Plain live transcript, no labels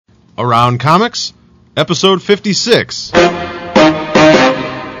Around Comics, episode 56.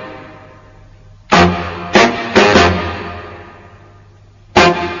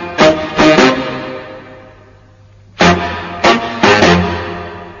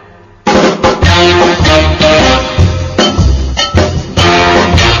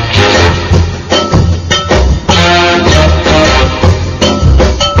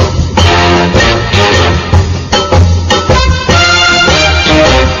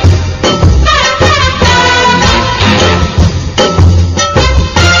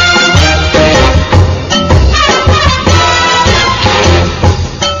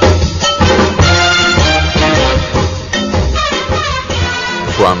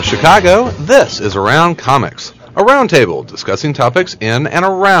 From Chicago, this is Around Comics, a roundtable discussing topics in and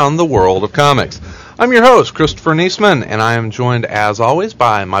around the world of comics. I'm your host, Christopher Niesman, and I am joined, as always,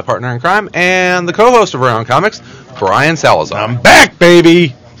 by my partner in crime and the co-host of Around Comics, Brian Salazar. I'm back,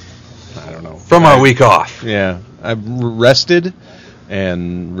 baby! I don't know. From our week off. Yeah, I'm rested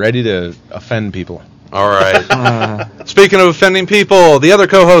and ready to offend people. All right. Speaking of offending people, the other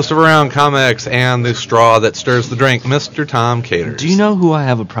co-host of Around Comics and the straw that stirs the drink, Mr. Tom Caters. Do you know who I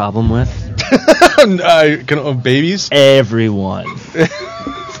have a problem with? Babies? Everyone.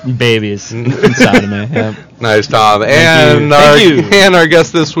 Babies inside of me. Yep. Nice, Tom. Thank you. And our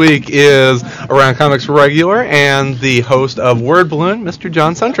guest this week is Around Comics regular and the host of Word Balloon, Mr.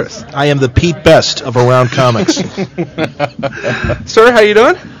 John Suntress. I am the Pete Best of Around Comics. Sir, how you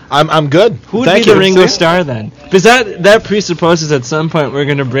doing? I'm good. Who would Thank be you. the Ringo Starr then? Because that presupposes at some point we're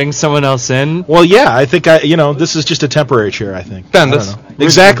going to bring someone else in. Well, yeah, I think this is just a temporary chair. I think. Bendis.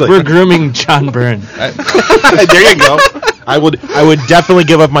 Exactly. We're grooming John Byrne. There you go. I would definitely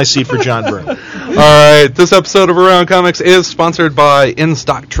give up my seat for John Byrne. All right, this episode of Around Comics is sponsored by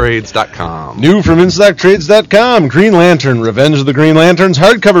InStockTrades.com. New from InStockTrades.com, Green Lantern, Revenge of the Green Lanterns,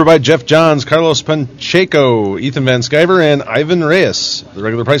 hardcover by Jeff Johns, Carlos Pacheco, Ethan Van Sciver, and Ivan Reyes. The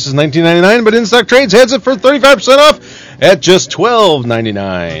regular price is $19.99, but InStock Trades has it for 35% off at just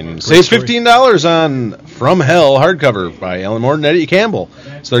 $12.99. Save $15 on From Hell hardcover by Alan Moore and Eddie Campbell.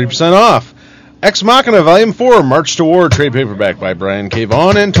 It's 30% off. Ex Machina Volume 4, March to War, trade paperback by Brian K.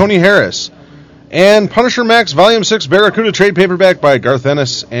 Vaughan and Tony Harris. And Punisher Max Volume 6, Barracuda, trade paperback by Garth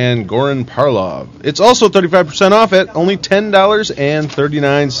Ennis and Goran Parlov. It's also 35% off at only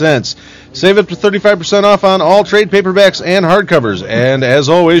 $10.39. Save up to 35% off on all trade paperbacks and hardcovers. And as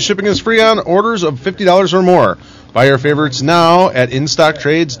always, shipping is free on orders of $50 or more. Buy your favorites now at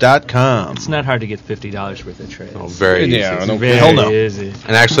InStockTrades.com. It's not hard to get $50 worth of trades. Oh, very easy. Yeah, no, Very hell no. easy.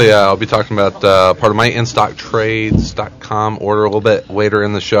 And actually, I'll be talking about part of my InStockTrades.com order a little bit later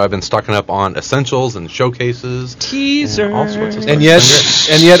in the show. I've been stocking up on essentials and showcases. Teaser. And all sorts of stuff. And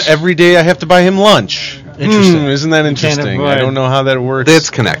yet every day I have to buy him lunch. Interesting. Isn't that interesting? I don't know how that works. It's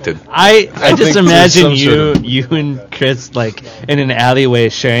connected. I just think imagine there's some you and Chris like in an alleyway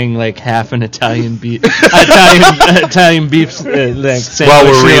sharing like half an Italian beef Italian beef sandwich. While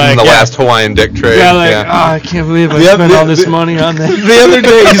we're reading like, the last Hawaiian Dick trade. Yeah, like, oh, I can't believe I spent all this money on that. The other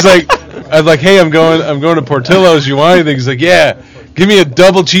day, I was like, hey, I'm going to Portillo's. You want anything? He's like, yeah, give me a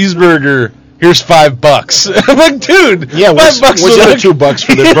double cheeseburger. Here's $5. I'm like, dude, Yeah, $5 what's for the other that? $2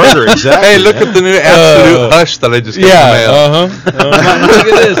 for the burger? Exactly. Hey, look at the new Absolute Hush that I just got in the mail. Look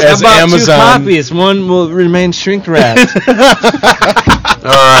at this. As How about Amazon- 2 copies? One will remain shrink wrapped. All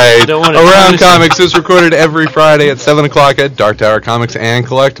right. Don't wanna Around punish Comics is recorded every Friday at 7 o'clock at Dark Tower Comics and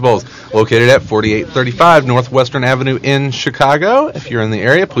Collectibles, located at 4835 Northwestern Avenue in Chicago. If you're in the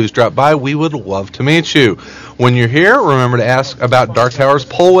area, please drop by. We would love to meet you. When you're here, remember to ask about Dark Tower's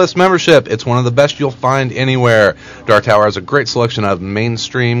Poll List membership. It's one of the best you'll find anywhere. Dark Tower has a great selection of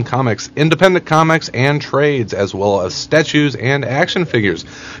mainstream comics, independent comics, and trades, as well as statues and action figures.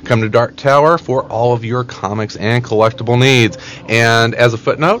 Come to Dark Tower for all of your comics and collectible needs. And as a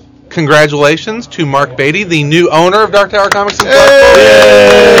footnote, congratulations to Mark Beatty, the new owner of Dark Tower Comics and Collectibles.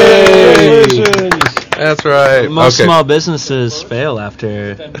 That's right. Most small businesses fail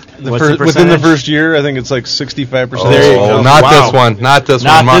after Within the first year, I think it's like 65%. Oh, There you go. not Wow. this one. Not this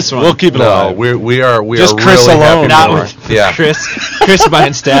Not one. Mark. this one. We'll keep it alive. We are Just Chris really alone. happy Not for with him. Yeah. Chris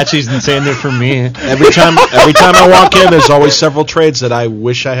buying statues and saying they're for me. Every time I walk in, there's always several trades that I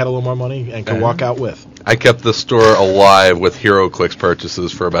wish I had a little more money and could walk out with. I kept the store alive with HeroClix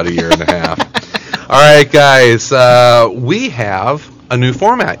purchases for about a year and a half. All right, guys. We have a new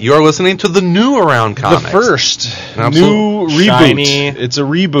format. You're listening to the new Around Comics. The first Absolutely. new reboot. Shiny. It's a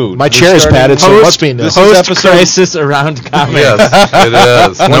reboot. My chair is padded, so it must be new. This is episode. Post-crisis Around Comics. Yes,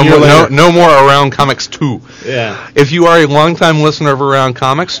 it is. One year later. No more Around Comics 2. Yeah. If you are a longtime listener of Around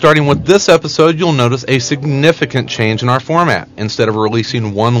Comics, starting with this episode, you'll notice a significant change in our format. Instead of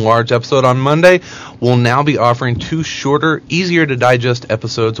releasing one large episode on Monday, we'll now be offering 2 shorter, easier to digest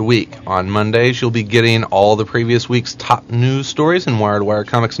episodes a week. On Mondays, you'll be getting all the previous week's top news stories in Wired Wire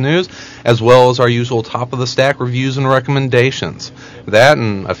Comics News, as well as our usual top-of-the-stack reviews and recommendations. That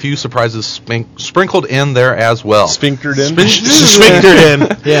and a few surprises sprinkled in there as well. Sphinctered in. Sphinctered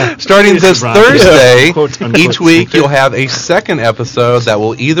in. Yeah. Starting this Ron. Thursday, Quote, unquote, each week sphincter. you'll have a second episode that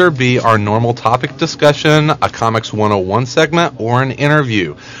will either be our normal topic discussion, a Comics 101 segment, or an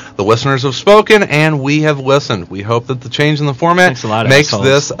interview. The listeners have spoken, and we have listened. We hope that the change in the format Thanks a lot, makes assholes.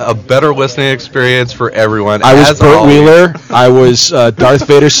 this a better listening experience for everyone. I was as Burt always. Wheeler. I was Darth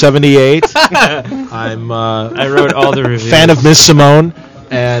Vader 78. I'm I wrote all the reviews. fan of Miss Simone.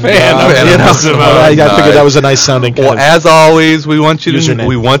 And Miss Simone. I figured Nice. that was a nice sounding. Well, as always, we want you to Username.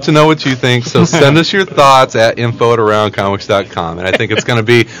 we want to know what you think. So send us your thoughts at info@aroundcomics.com, and I think it's going to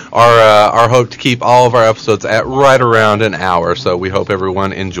be our hope to keep all of our episodes at right around an hour. So we hope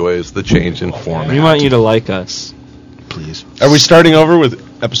everyone enjoys the change in format. We want you to like us. please. Are we starting over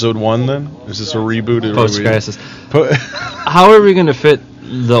with episode 1 then? Is this a reboot? Or are we- Post-crisis. Po- How are we going to fit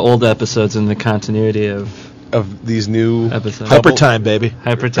the old episodes in the continuity of of these new episodes? Hyper time, baby.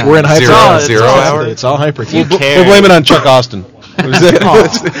 Hyper time. We're in hyper Zero- time. zero hour? It's all hyper You time. care. We'll blame it on Chuck Austin.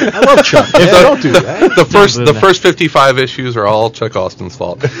 I love Chuck. Don't do that. The first 55 issues are all Chuck Austin's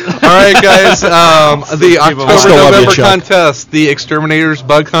fault. All right, guys. The I still love you, October-November Chuck. contest, the Exterminators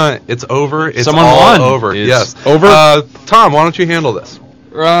Bug Hunt, it's over. It's Someone all won. over. It's yes. over? Tom, why don't you handle this?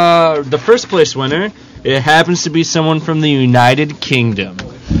 The first place winner, it happens to be someone from the United Kingdom.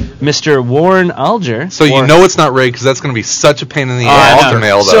 Mr. Warren Alger. So you know it's not rigged because that's going to be such a pain in the I ass know. to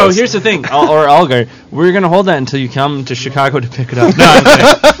mail So those. here's the thing, or Alger, we're going to hold that until you come to Chicago to pick it up. No, I'm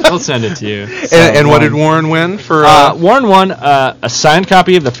kidding. We'll send it to you. So, and what did Warren win for? Warren won a signed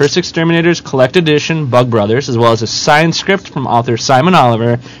copy of the first Exterminators Collect Edition Bug Brothers, as well as a signed script from author Simon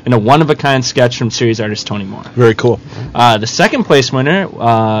Oliver and a one-of-a-kind sketch from series artist Tony Moore. Very cool. The second place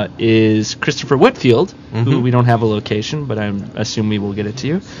winner is Christopher Whitfield, who we don't have a location, but I assume we will get it to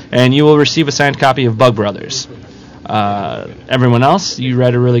you. And you will receive a signed copy of Bug Brothers. Everyone else, you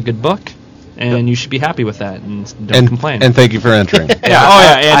read a really good book, and you should be happy with that, and don't complain. And thank you for entering.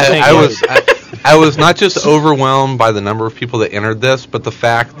 I was not just overwhelmed by the number of people that entered this, but the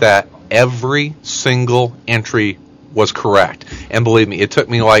fact that every single entry was correct. And believe me, it took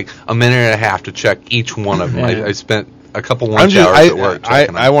me like a minute and a half to check each one of them. Yeah. I spent a couple lunch hours at work.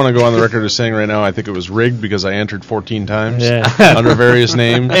 checking I them. want to go on the record as saying right now I think it was rigged because I entered 14 times Yeah. under various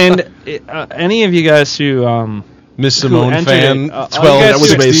names. And any of you guys who Miss who Simone entered fan, it, all 12. you guys that was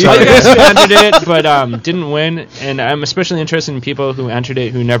who- amazing. all you guys who entered it but didn't win, and I'm especially interested in people who entered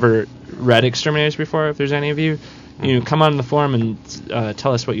it who never read Exterminators before. If there's any of you, come on the forum and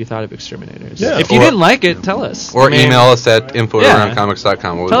tell us what you thought of Exterminators. Yeah, if you or- didn't like it, tell us. Or I mean, email us at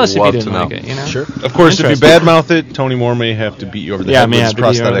info@aroundcomics.com. We would Tell us if you love didn't to know. like it. You know. Sure. Of course, if you Interesting. badmouth it, Tony Moore may have to beat you over the Yeah, head with man. his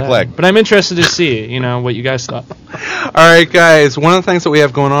prosthetic leg. But I'm interested to see, what you guys thought. All right, guys. One of the things that we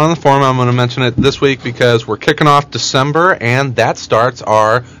have going on in the forum, I'm going to mention it this week because we're kicking off December, and that starts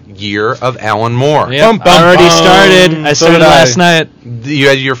our year of Alan Moore. Yep, Bum, bum, I already bum. started. I So started did I. last night. You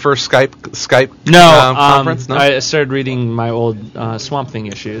had your first Skype conference? No. I started reading my old Swamp Thing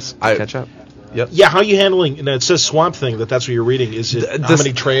issues to I- catch up. Yeah, how are you handling? It says Swamp Thing. That's what you're reading. Is it how this-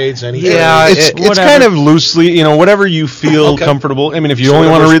 many trades? Any? Yeah, It's whatever. kind of loosely, whatever you feel Okay. comfortable. I mean, if you So only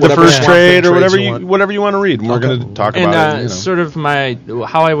want to read the whatever first Swamp Thing trade or trades you want. whatever you want to read, and we're Okay. going to talk And about it. sort of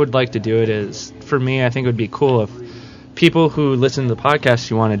how I would like to do it is, for me, I think it would be cool if people who listen to the podcast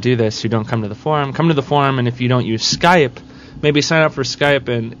who want to do this, who don't come to the forum, come to the forum, and if you don't use Skype, maybe sign up for Skype.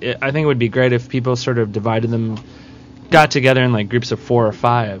 And I think it would be great if people sort of divided them, got together in like groups of 4 or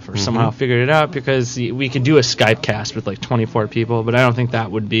 5, or somehow figured it out, because we could do a Skype cast with like 24 people, but I don't think that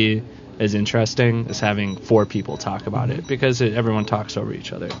would be as interesting as having 4 people talk about it, because everyone talks over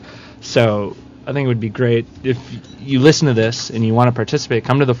each other. So I think it would be great if you listen to this and you want to participate,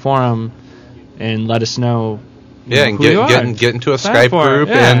 come to the forum and let us know Yeah, and who you are. get into a Sign Skype for it, group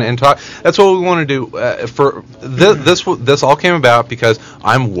yeah. and talk. That's what we want to do. For this all came about because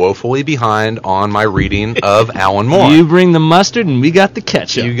I'm woefully behind on my reading of Alan Moore. You bring the mustard, and we got the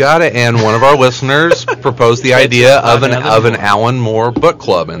ketchup. You got it. And one of our listeners proposed the idea of an Alan Moore book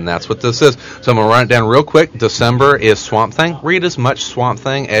club, and that's what this is. So I'm going to run it down real quick. December is Swamp Thing. Read as much Swamp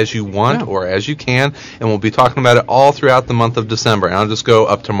Thing as you want or as you can, and we'll be talking about it all throughout the month of December. And I'll just go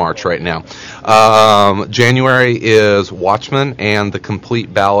up to March right now. January is Watchmen and the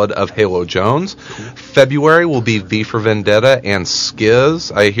Complete Ballad of Halo Jones. February will be V for Vendetta and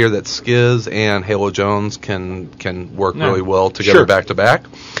Skiz. I hear that Skiz and Halo Jones can work really well together back to back.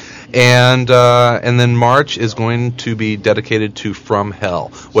 And then March is going to be dedicated to From Hell,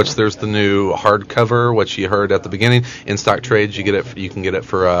 which there's the new hardcover, which you heard at the beginning. In stock trades, you can get it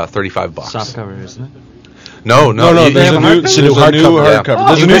for $35. Softcover, isn't it? No. There's a new hardcover. Yeah.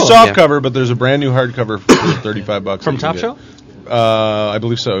 There's a new soft cover, but there's a brand new hardcover for $35 From Top Shelf? I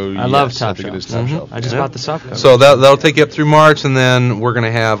believe so. I love Top I think Shelf. it is Top Shelf. I just bought the soft cover. So that'll take you up through March, and then we're going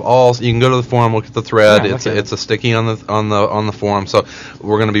to have all. You can go to the forum, look at the thread. Yeah, It's a sticky on the forum. So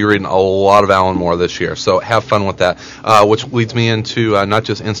we're going to be reading a lot of Alan Moore this year. So have fun with that. Which leads me into not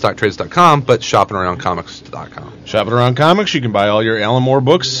just InStockTrades.com, but ShoppingAroundComics.com. Shopping Around Comics, you can buy all your Alan Moore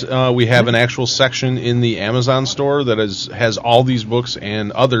books. We have an actual section in the Amazon store that has all these books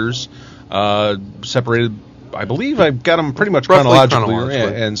and others separated. I believe I've got them pretty much chronologically.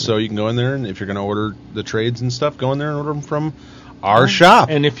 And so you can go in there, and if you're going to order the trades and stuff, go in there and order them from our shop.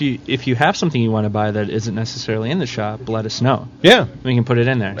 And if you have something you want to buy that isn't necessarily in the shop, let us know. Yeah. We can put it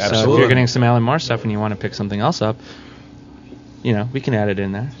in there. So Absolutely. if you're getting some Alan Moore stuff and you want to pick something else up, we can add it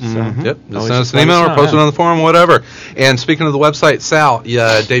in there. So Yep. Just always send us just an let email us or know, post it on the forum, whatever. And speaking of the website, Sal,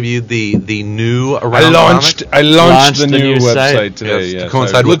 debuted the new Around Comics. I launched the new site. website today. Yes, Yes, to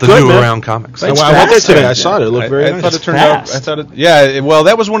coincide I- with the good, new man. Around Comics. I went there today. I saw it. It looked very I nice. thought it turned Fast. out. I thought it. Yeah. Well,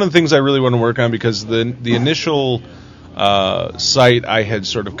 that was one of the things I really want to work on because the initial site I had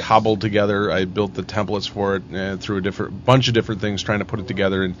sort of cobbled together. I built the templates for it through a bunch of different things, trying to put it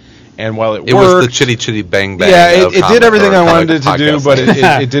together. And while it worked, was the chitty chitty bang bang. yeah, of it did everything I wanted it to podcast. do, but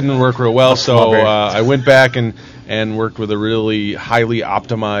it didn't work real well. So I went back and worked with a really highly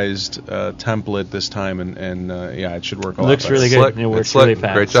optimized template this time, and it should work a lot Looks better. really It's good. slick. It works It's slick. really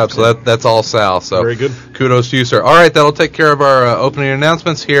fast. Great job. So that's all Sal. So Very good. Kudos to you, sir. All right, that'll take care of our opening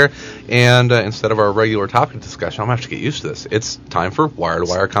announcements here. And instead of our regular topic discussion, I'm going to have to get used to this. It's time for Wire to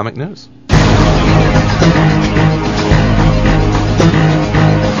Wire Comic News.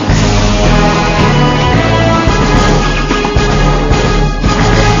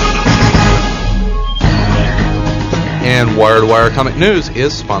 And Wire to Wire Comic News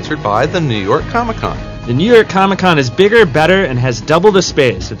is sponsored by the New York Comic Con. The New York Comic Con is bigger, better, and has double the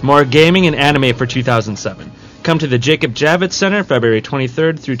space with more gaming and anime for 2007. Come to the Jacob Javits Center February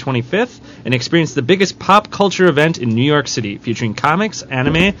 23rd through 25th and experience the biggest pop culture event in New York City, featuring comics,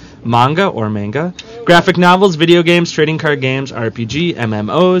 anime, manga, graphic novels, video games, trading card games, RPG,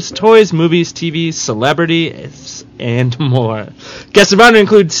 MMOs, toys, movies, TV, celebrities, and more. Guests of honor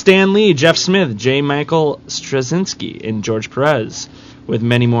include Stan Lee, Jeff Smith, J. Michael Straczynski, and George Perez, with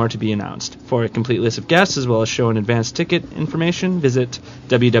many more to be announced. For a complete list of guests, as well as show and advance ticket information, visit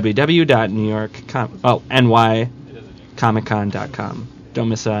www.nycomiccon.com. Don't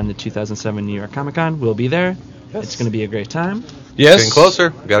miss out on the 2007 New York Comic Con. We'll be there. Yes. It's going to be a great time. Yes. Getting closer.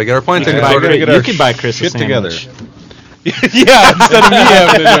 Got to get our plane You can tickets buy ordered. great- you could buy Chris a shit together. sandwich. Yeah, instead of me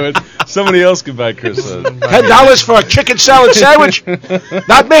having to do it, somebody else could buy Chris. $10 for a chicken salad sandwich?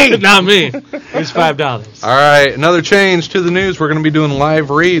 Not me. Not me. Here's $5. All right, another change to the news. We're going to be doing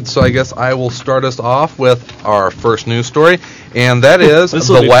live reads, so I guess I will start us off with our first news story, and that is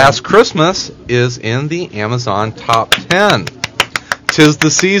This'll The be Last Christmas is in the Amazon Top 10. 'Tis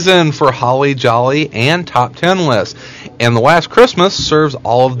the season for Holly Jolly and Top 10 lists, and The Last Christmas serves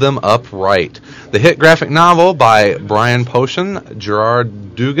all of them up right. The hit graphic novel by Brian Posehn,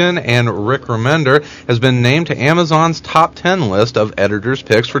 Gerard Dugan, and Rick Remender has been named to Amazon's Top 10 list of editors'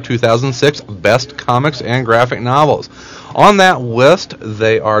 picks for 2006 Best Comics and Graphic Novels. On that list,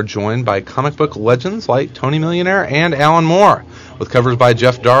 they are joined by comic book legends like Tony Millionaire and Alan Moore, with covers by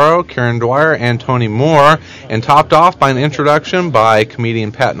Jeff Darrow, Karen Dwyer, and Tony Moore, and topped off by an introduction by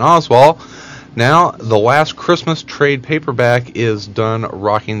comedian Patton Oswalt. Now, The Last Christmas trade paperback is done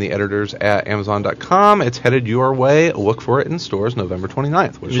rocking the editors at Amazon.com. It's headed your way. Look for it in stores November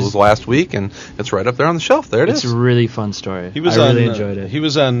 29th, which was last week, and it's right up there on the shelf. There it It's is. a really fun story. He was I on, really enjoyed it. He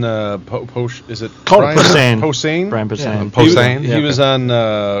was on is it Conan. Brian? Posehn. Posehn? Brian Posehn. Posehn. He was on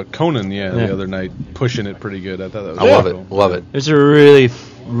Conan, Yeah. the other night, pushing it pretty good. I thought that was I love cool. it. Love it. It's a really,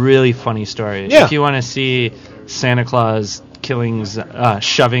 really funny story. Yeah. If you want to see Santa Claus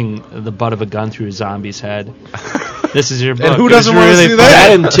shoving the butt of a gun through a zombie's head. This is your book. And who doesn't want to see fun. that?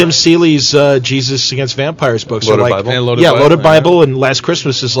 That and Tim Seeley's Jesus Against Vampires books Loaded are like, Bible. And Loaded yeah, Bible, Loaded yeah. Bible, and Last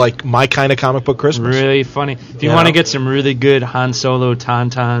Christmas is like my kind of comic book Christmas. Really funny. If you Yeah. want to get some really good Han Solo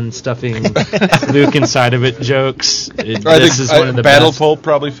Tauntaun stuffing Luke inside of it jokes, this is one of the Battle best. Pulp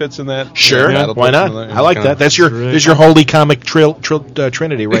probably fits in that. Sure, Battle why Pulp's not? in there. I like Kinda- that. There's your holy comic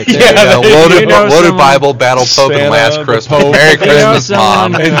trinity right there. Yeah, Loaded, you know Loaded someone- Bible, Battle Pope, Santa, and Last the Christmas. Pope. Merry If you know Christmas,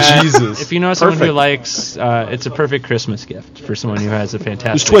 someone Mom. who And has- Jesus. If you know someone who Perfect. likes, it's a perfect Christmas gift for someone who has a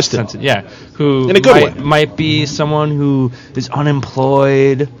fantastic Who's twisted. sense of, yeah, who In a good way. might be someone who is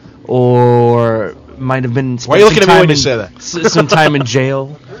unemployed or might have been. Why are you looking at me when you in- say that? Some time in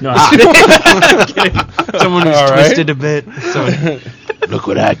jail. No, I'm kidding. I'm kidding. Someone who's All right. twisted a bit. Someone, Look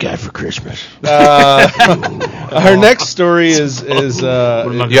what I got for Christmas. Our next story is You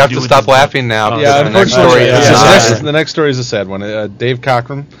have to stop laughing now. because yeah, the next unfortunately, story yeah, is the sad. next- the next story is a sad one. Dave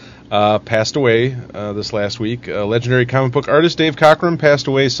Cockrum passed away this last week. Legendary comic book artist Dave Cockrum passed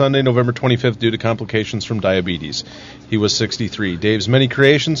away Sunday, November 25th, due to complications from diabetes. He was 63. Dave's many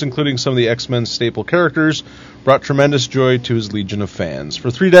creations, including some of the X-Men staple characters, brought tremendous joy to his legion of fans. For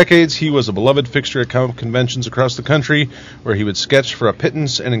 3 decades, he was a beloved fixture at comic conventions across the country, where he would sketch for a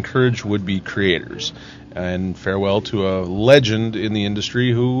pittance and encourage would-be creators. And farewell to a legend in the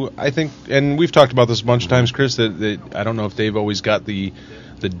industry who I think, and we've talked about this a bunch of times, Chris, that I don't know if Dave always got the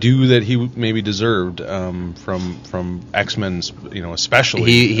due that he maybe deserved from X-Men,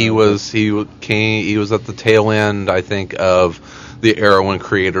 especially. He was at the tail end, I think, of the era when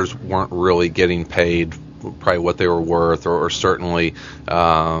creators weren't really getting paid probably what they were worth, or certainly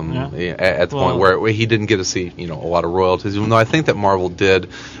at the point where he didn't get to see a lot of royalties. Even though I think that Marvel did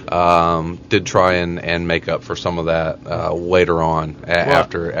try and make up for some of that later on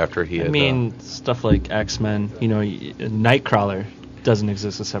after he had. I mean, stuff like X-Men. Nightcrawler doesn't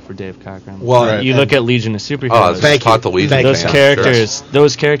exist except for Dave Cockrum. Well, Right. You look at Legion of Superheroes. Thank you. The Legion Thank you. fans.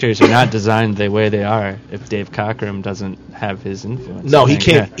 Those characters are not designed the way they are if Dave Cockrum doesn't have his influence. No, I he think,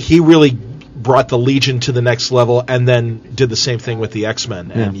 can't. He really brought the Legion to the next level, and then did the same thing with the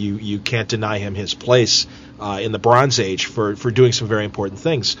X-Men. And you can't deny him his place in the Bronze Age for doing some very important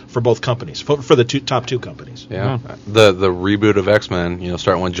things for both companies, for the top two companies. Yeah, the reboot of X-Men,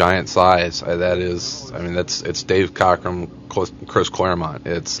 starting with Giant Size. It's Dave Cockrum, Chris Claremont.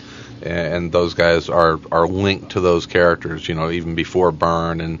 And those guys are linked to those characters, even before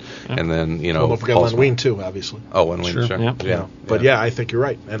Byrne and then Well, don't forget Len Wein too, obviously. Oh, Len Wein, Sure. sure. Yeah. But I think you're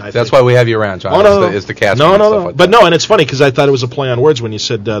right, and That's why we have you around, John. Oh, no, is the cast. No, and no, stuff no. like But that. no, and it's funny because I thought it was a play on words when you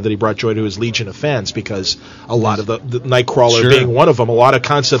said that he brought joy to his legion of fans, because a lot of the Nightcrawler Sure. being one of them, a lot of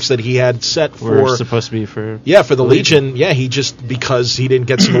concepts that he had set we're for supposed to be for. Yeah, for the Legion. Yeah, he just, because he didn't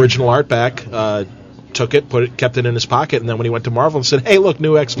get some original art back, took it, kept it in his pocket, and then when he went to Marvel and said, "Hey, look,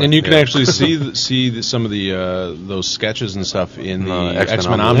 new X-Men." And you can actually see some of the those sketches and stuff in the X-Men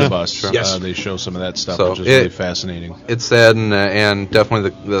X-Men Omnibus. Omnibus. Sure. Yes. They show some of that stuff, So which is really fascinating. It's sad, and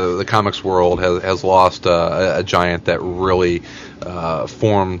definitely the comics world has lost a giant that really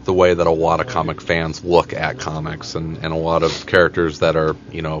formed the way that a lot of comic fans look at comics, and a lot of characters that are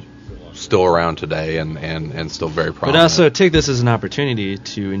still around today and still very But prominent. also take this as an opportunity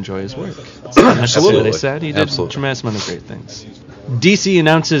to enjoy his work. That's what they said. He did Absolutely. a tremendous amount of great things. DC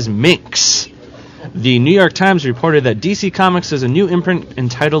announces Minx. The New York Times reported that DC Comics has a new imprint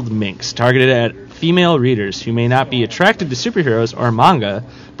entitled Minx, targeted at female readers who may not be attracted to superheroes or manga,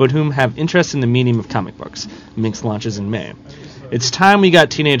 but whom have interest in the medium of comic books. Minx launches in May. "It's time we got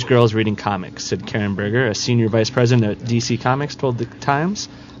teenage girls reading comics," said Karen Berger, a senior vice president at DC Comics, told the Times.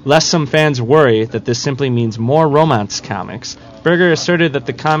 Lest some fans worry that this simply means more romance comics, Berger asserted that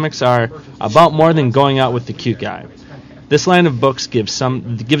the comics are about more than going out with the cute guy. This line of books gives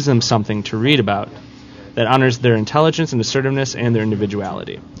them something to read about that honors their intelligence and assertiveness and their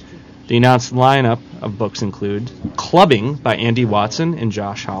individuality. The announced lineup of books include Clubbing by Andy Watson and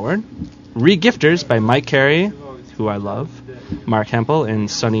Josh Howard, Regifters by Mike Carey, who I love, Mark Hempel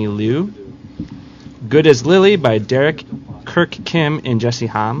and Sonny Liu, Good as Lily by Derek Kirk Kim and Jesse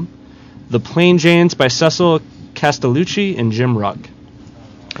Ham, The Plain Janes by Cecil Castellucci and Jim Rugg.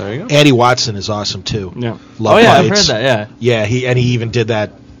 There you go. Andy Watson is awesome too. Yeah. Love Oh yeah, I've Bites. heard that. Yeah. Yeah, he even did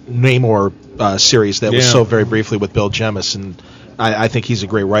that Namor series that was Yeah. so very briefly with Bill Jemas, and I think he's a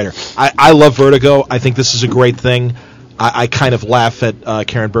great writer. I love Vertigo. I think this is a great thing. I kind of laugh at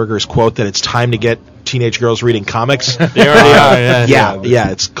Karen Berger's quote that it's time to get teenage girls reading comics. They already are. Yeah,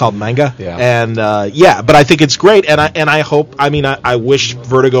 it's called manga. Yeah. And but I think it's great, and I hope. I wish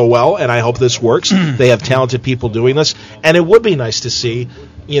Vertigo well, and I hope this works. They have talented people doing this, and it would be nice to see,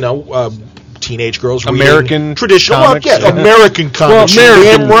 teenage girls American reading traditional comics, well, yeah, yeah. American comics. American,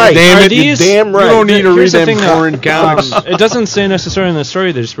 You're damn right. damn Are it, these- damn right. You don't need to read Here's the them thing, though. foreign comics. It doesn't say necessarily in the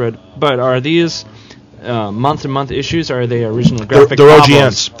story they just read, but are these month-to-month issues, or are they original graphic they're novels?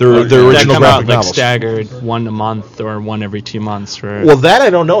 OGNs. They're that original come graphic out, like, novels. staggered one a month or one every 2 months. Well, that I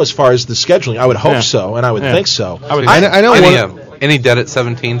don't know as far as the scheduling. I would hope Yeah. so, and I would Yeah. think so. I know Any Dead at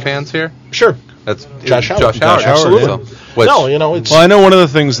 17 fans here? Sure. That's Josh Howard. Josh Howard, Absolutely. so, which, No, it's Well, I know one of the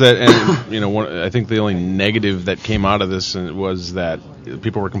things that, and I think the only negative that came out of this was that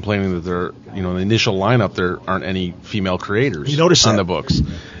people were complaining that there, in the initial lineup, there aren't any female creators You noticed on that. the books,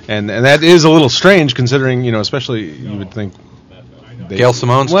 and that is a little strange considering, especially you would think. Gail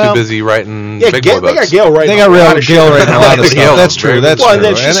Simone's Well, too busy writing yeah, big Gail, boy they got books. Gail writing. They got a lot of Gail shit. writing a lot of Gail, stuff. That's true. very That's Well, true. and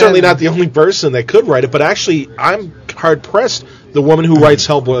then she's And- certainly not the only person that could write it, but actually, I'm hard pressed. The woman who writes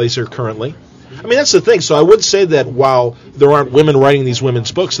Hellblazer currently. I mean, that's the thing. So I would say that while there aren't women writing these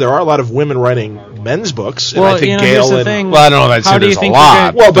women's books, there are a lot of women writing men's books. And Well, I think here's Gail the and thing. Well, I don't know. I'd How say do you there's a think lot. you're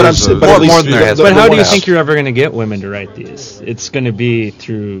gonna- well, but I'm There's saying, a- but more- at least more than there has But been. how do you ones. think you're ever going to get women to write these? It's going to be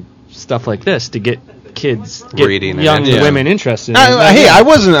through stuff like this to get kids, Reading and young interested. women interested. Hey, I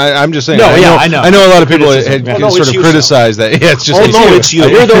wasn't. I'm just saying. No, I know. I know a lot of people Criticism, had yeah. Oh, no, sort it's of you, criticized that. Yeah, it's just. Oh, no, it's you.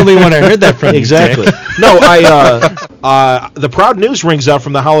 You're the only one I heard that from. Exactly. Dick. No, the proud news rings out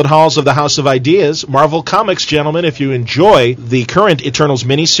from the hallowed halls of the House of Ideas. Marvel Comics, gentlemen, if you enjoy the current Eternals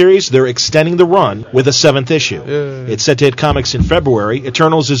miniseries, they're extending the run with a 7th issue. It's set to hit comics in February.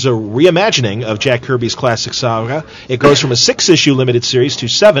 Eternals is a reimagining of Jack Kirby's classic saga. It goes from a 6-issue limited series to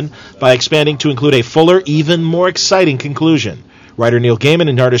 7 by expanding to include a fuller, even more exciting conclusion. Writer Neil Gaiman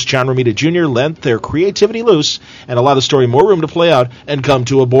and artist John Romita Jr. lent their creativity loose and allowed the story more room to play out and come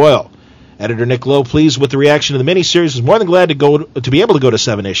to a boil. Editor Nick Lowe, pleased with the reaction to the miniseries, was more than glad to be able to go to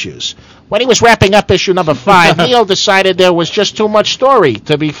 7 issues. When he was wrapping up issue number 5, Neil decided there was just too much story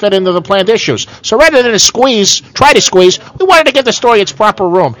to be fit into the planned issues. So rather than try to squeeze, we wanted to give the story its proper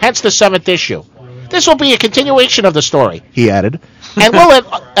room, hence the 7th issue. This will be a continuation of the story, he added, and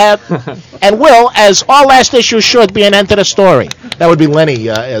will, as all last issues should, be an end to the story. That would be Lenny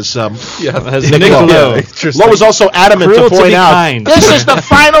as As Nick Nick Lowe. Lowe. Lowe was also adamant Cruel to to point be out kind. This is the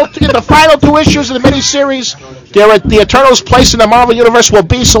final 2 issues of the miniseries. The Eternals' place in the Marvel Universe will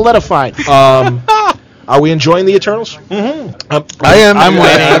be solidified. Are we enjoying the Eternals? Mm-hmm. I am. I'm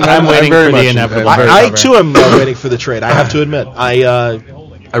waiting. I'm waiting very for the much- inevitable. I'm very- I too am waiting for the trade. I have to admit,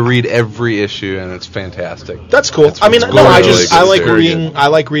 I read every issue and it's fantastic. that's cool. It's I mean, really no, I good just I like series. reading. I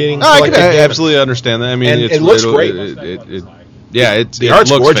like reading. No, I can collected Gaiman. absolutely understand that. I mean, And it's it looks great. great. The art's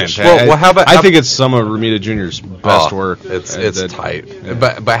looks gorgeous. fantastic. Well, how about- I think it's some of Romita Jr.'s best Oh, work. It's That- tight.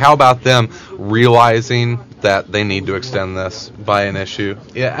 But how about them realizing that they need to extend this by an issue?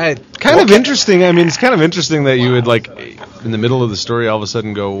 Yeah, Kind of interesting. I mean, it's kind of interesting that you would in the middle of the story all of a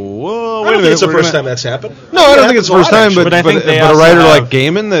sudden go, "Whoa!" I don't think it's the first time that's happened. No, I don't think it's the first time. But But I think they a also writer have- like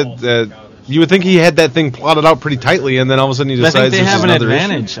Gaiman that you would think he had that thing plotted out pretty tightly, and then all of a sudden he I decides think they this have is an another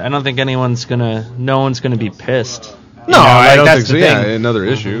advantage. I don't think no one's gonna be pissed. No, You know, I like, don't that's think so. the Yeah, thing. another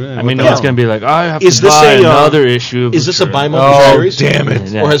issue. I mean, no one's gonna be like, I have Is to this buy a, another issue. Of Is this a Return. bi-monthly Oh, series? damn it.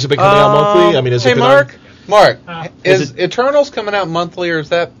 Yeah. Or has it been coming out monthly? I mean, has it hey, been Mark, Is is Eternals coming out monthly, or has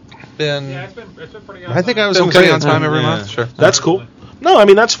that been It's been pretty on I think I was been going to coming say on time every yeah. month? Sure. That's cool. No, I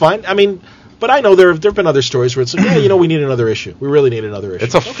mean that's fine. I mean, but I know there have been other stories where it's like, we need another issue. We really need another issue.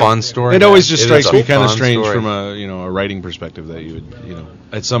 It's a fun story. It always man. just It strikes is me a kind of fun strange story. from a writing perspective that you would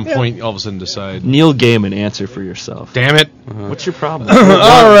at some point all of a sudden decide. Neil Gaiman, answer for yourself. Damn it! What's your problem?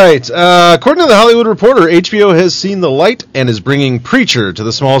 All right. According to the Hollywood Reporter, HBO has seen the light and is bringing Preacher to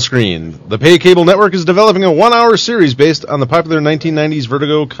the small screen. The pay cable network is developing a 1-hour series based on the popular 1990s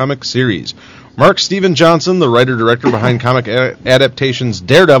Vertigo comic series. Mark Steven Johnson, the writer-director behind comic adaptations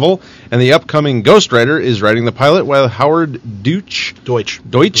Daredevil and the upcoming Ghost Rider, is writing the pilot, while Howard Deutsch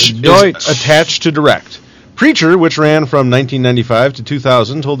is attached to direct. Preacher, which ran from 1995 to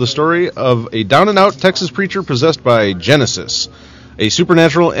 2000, told the story of a down-and-out Texas preacher possessed by Genesis, a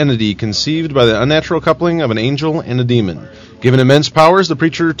supernatural entity conceived by the unnatural coupling of an angel and a demon. Given immense powers, the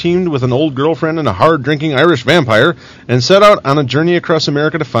preacher teamed with an old girlfriend and a hard-drinking Irish vampire and set out on a journey across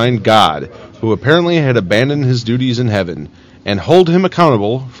America to find God, who apparently had abandoned his duties in heaven, and hold him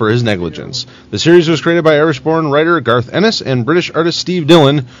accountable for his negligence. The series was created by Irish-born writer Garth Ennis and British artist Steve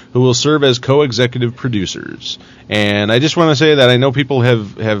Dillon, who will serve as co-executive producers. And I just want to say that I know people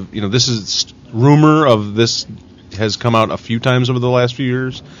have this is rumor of this has come out a few times over the last few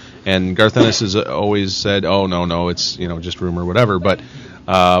years, and Garth Ennis has always said, "Oh no, it's just rumor, whatever." But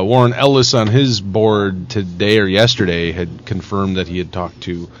Warren Ellis on his board today or yesterday had confirmed that he had talked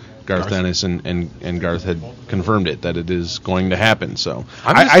to Garth Ennis, and Garth had confirmed that it is going to happen. So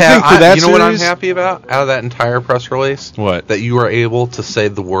I think for that you know what I'm series- happy about out of that entire press release? What? That you were able to say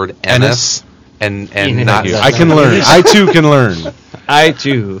the word Ennis and not. I can learn. I too can learn. I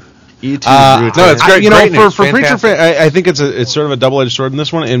too. No, it's great. You know, great news. for Preacher Fantastic. fan, I think it's sort of a double-edged sword in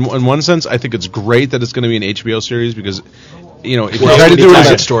this one. In one sense, I think it's great that it's going to be an HBO series because, you know, if Well, you try to do tell it,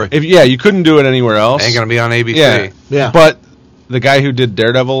 that story. you couldn't do it anywhere else. Ain't gonna be on ABC. Yeah. But the guy who did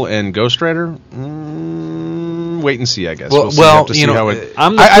Daredevil and Ghost Rider, wait and see. I guess. Well, We'll have to see you know, how it.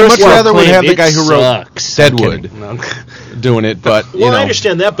 I'm the I first much one to rather would claim have the it guy who wrote sucks. Deadwood No. doing it, but you Well, know, I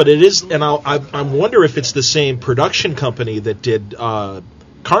understand that, but it is, and I wonder if it's the same production company that did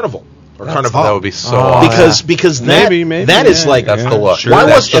Carnival or Carnival. That would be so awesome. because that Maybe, that is yeah, like That's the look. Sure, why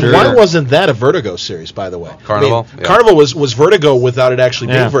that's why wasn't that a Vertigo series, by the way? Carnival? Yeah. Carnival was Vertigo without it actually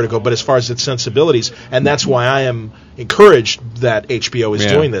being Yeah. Vertigo, but as far as its sensibilities, and that's why I am encouraged that HBO is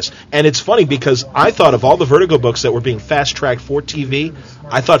Yeah. doing this. And it's funny because I thought of all the Vertigo books that were being fast-tracked for TV,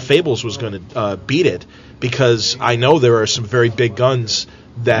 I thought Fables was going to beat it because I know there are some very big guns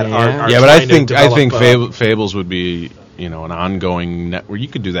that Yeah. are yeah, but I trying to think develop, Fables would be an ongoing network. You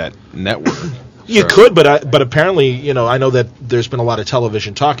could do that network. You Sure. could, but apparently, I know that there's been a lot of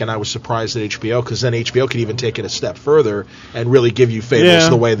television talk, and I was surprised at HBO because then HBO could even take it a step further and really give you Fables Yeah.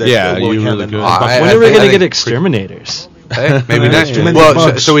 the way that Yeah, Willingham you really and could. Buck- When I are we think- going to I get think Exterminators? Hey, maybe next year. Too many Well,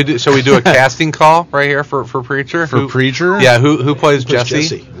 bugs. so we do a casting call right here for Preacher. For Preacher? Yeah, who plays Who's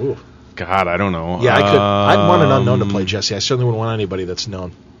Jesse? Ooh. God, I don't know. Yeah, I'd want an unknown to play Jesse. I certainly wouldn't want anybody that's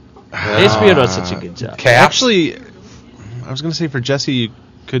known. HBO does such a good job. Caps? Actually, I was going to say for Jesse, you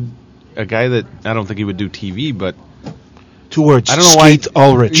could a guy that I don't think he would do TV, but 2 words. I don't know why. Skeet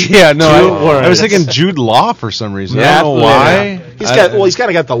Ulrich. Yeah, no, Two I was words. thinking Jude Law for some reason. Yeah, I don't know absolutely. why. He's kind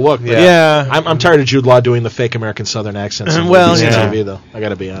of got the look. But Yeah. I'm tired of Jude Law doing the fake American Southern accents. in Well, movies and yeah. TV, though. I got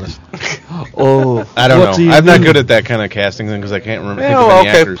to be honest. Oh, I don't What do know. you I'm not mean? good at that kind of casting thing because I can't remember. Yeah, think of well, any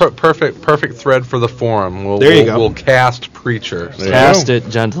okay, actors. perfect thread for the forum. There you go. We'll cast Preacher. There you cast go. it,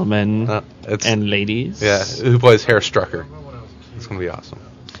 gentlemen It's and ladies. yeah, who plays Herr Strucker? It's gonna be awesome.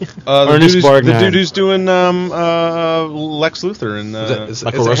 The Ernest dude Borgnine. who's doing Lex Luthor in Michael is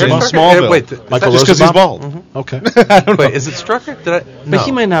it Rosenbaum? Herr Strucker? Smallville. Wait, Michael just because he's Rosenbaum? bald. Okay. wait, is it Strucker? Did I? But No.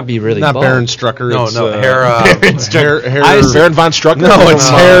 he might not be really Not bald. Baron Strucker. No, it's, no, Herr. Baron von Strucker? No, it's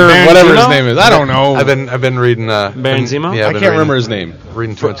No. Herr. Baron Whatever his Zemo? name is. I don't know. I've been reading. Baron Zemo? Yeah, I can't remember his name.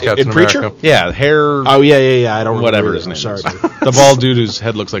 Reading too much Captain in Preacher? America. Yeah, Herr. Oh, yeah. I don't Whatever remember his name Sorry. is. The bald dude whose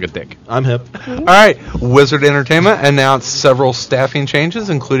head looks like a dick. I'm hip. All right, Wizard Entertainment announced several staffing changes,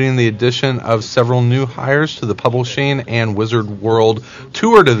 including the addition of several new hires to the publishing and Wizard World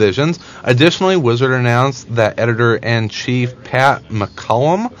Tour divisions. Additionally, Wizard announced that editor-in-chief Pat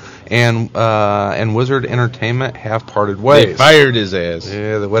McCollum and Wizard Entertainment have parted They ways. fired his ass.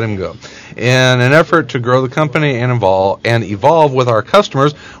 Yeah, they let him go. In an effort to grow the company and evolve with our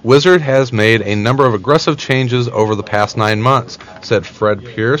customers, Wizard has made a number of aggressive changes over the past 9 months, said Fred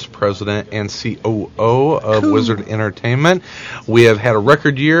Pierce, president and COO of Wizard Entertainment. We have had a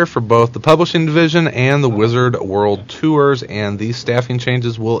record year for both the publishing division and the Wizard World Tours, and these staffing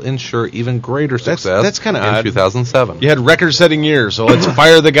changes will ensure even greater success that's kinda in odd. 2007. You had record-setting years, so let's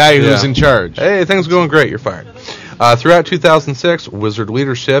fire the guy who's Yeah. in charge. Hey, things are going great. You're fired. Throughout 2006, Wizard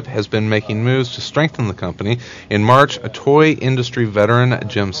leadership has been making moves to strengthen the company. In March, a toy industry veteran,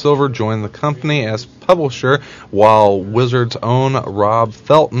 Jim Silver, joined the company as publisher, while Wizard's own Rob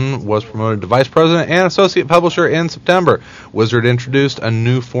Felton was promoted to vice president and associate publisher in September. Wizard introduced a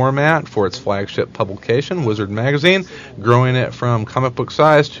new format for its flagship publication, Wizard Magazine, growing it from comic book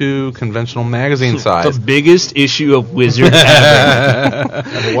size to conventional magazine size. The biggest issue of Wizard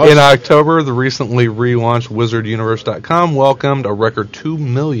ever. In October, the recently relaunched WizardUniverse.com welcomed a record 2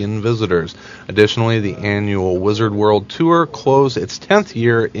 million visitors. Additionally, the annual Wizard World Tour closed its 10th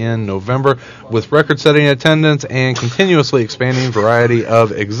year in November with record-setting attendance and continuously expanding variety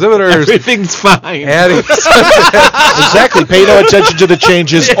of exhibitors. Everything's fine. Adding Exactly. Pay no attention to the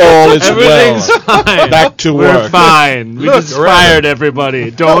changes. All is Everything's well. fine. Back to We're work. fine. We just around. fired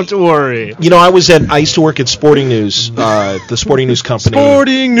everybody. Don't worry. I used to work at Sporting News, the Sporting News company.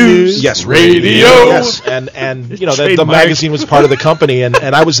 Sporting News. Yes, Radio. Yes, and the Trademark. magazine was part of the company, and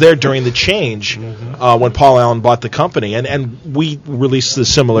I was there during the change when Paul Allen bought the company, and we released a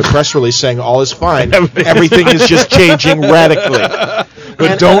similar press release saying all is fine, everything is just changing radically.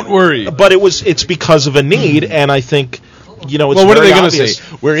 But don't worry. But it's because of a need, and I think it's Well, what are very they going to obvious.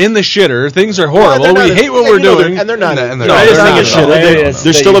 say? We're in the shitter. Things are Well, horrible. they're We not- hate what and, we're you know, doing. and they're not. And no, they're they're not not at shit. all.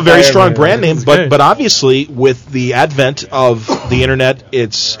 They're still a very strong Environment. brand name, It's but good. but obviously with the advent of the internet,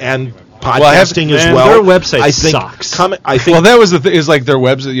 and podcasting as Man, well. their website I think sucks. I think Well, that was the thing. Is like their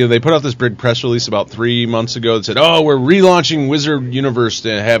website. They put out this big press release about 3 months ago that said, "Oh, we're relaunching Wizard Universe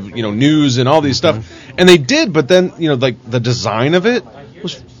to have news and all these stuff," and they did. But then like the design of it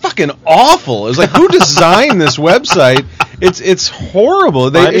was fucking awful. It was like, who designed this website? It's horrible.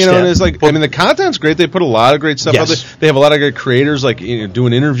 They understand. and it's like the content's great. They put a lot of great stuff out there. They have a lot of great creators like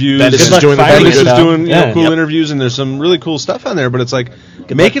doing interviews. Bendis and is doing the Bendis really is good doing stuff. cool Yep. interviews, and there's some really cool stuff on there. But it's like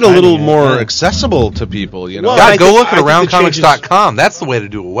make it a little more accessible to people. Well, God, I go think- look at I think the AroundComics.com. That's the way to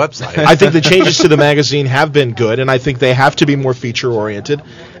do a website. I think the changes to the magazine have been good, and I think they have to be more feature-oriented,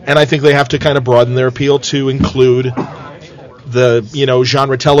 and I think they have to kind of broaden their appeal to include the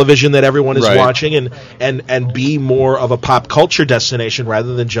genre television that everyone is Right. watching, and be more of a pop culture destination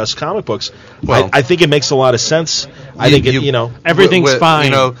rather than just comic books. Well- I think it makes a lot of sense. I think Everything's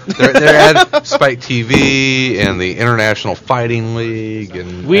fine. They're at Spike TV and the International Fighting League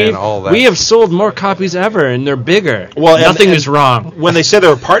and all that. We have sold more copies ever, and they're bigger. Well, and- Nothing and is wrong. when they say they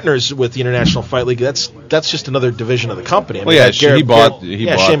were partners with the International Fight League, that's just another division of the company. I mean, yeah, like he bought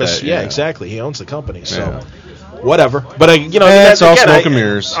Sheamus, that, yeah, yeah. exactly. He owns the company, so. Yeah. Whatever, but it's all smoke and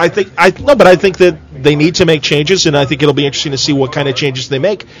mirrors. I think that they need to make changes, and I think it'll be interesting to see what kind of changes they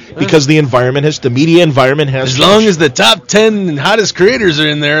make because the media environment has. As long as the top 10 hottest creators are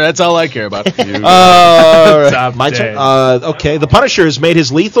in there, that's all I care about. My turn. Okay, the Punisher has made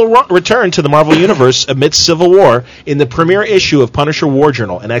his lethal return to the Marvel Universe amidst Civil War in the premiere issue of Punisher War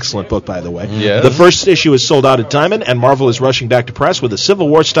Journal, an excellent book, by the way. Yes. The first issue is sold out at Diamond, and Marvel is rushing back to press with a Civil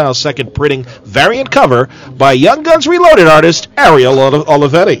War-style second printing variant cover by Young Guns Reloaded artist Ariel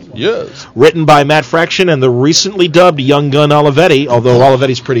Olivetti. Yes. Written by Matt Fraction and the recently dubbed Young Gun Olivetti, although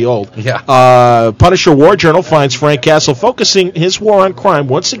Olivetti's pretty old. Yeah. Punisher War Journal finds Frank Castle focusing his war on crime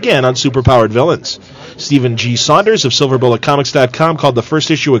once again on superpowered villains. Stephen G. Saunders of SilverBulletComics.com called the first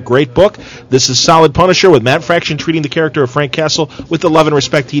issue a great book. This is solid Punisher with Matt Fraction treating the character of Frank Castle with the love and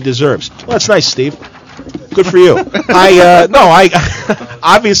respect he deserves. Well, that's nice, Steve. Good for you.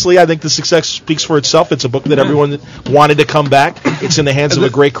 Obviously, I think the success speaks for itself. It's a book that everyone wanted to come back. It's in the hands of a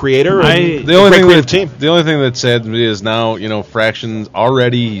great creator and The only a great thing creative team. The only thing that's sad to me is now, Fraction's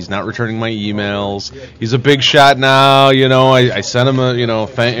already. He's not returning my emails. He's a big shot now. I sent him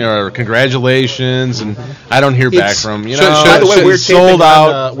a congratulations, and I don't hear back from him. By the way, we're sold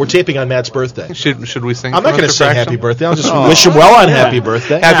out. we're taping on Matt's birthday. Should we sing? I'm not for going to Mr. say Fraction? happy birthday. I'll just wish him well on happy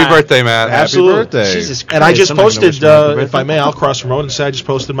birthday. Happy birthday, Matt. Absolutely. Happy birthday. Jesus Christ, And I just I'm not gonna wish posted, him happy if birthday. I may, I'll cross promote and say I just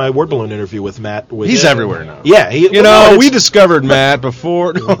posted my word balloon interview with Matt. He's everywhere now. Yeah, We discovered Matt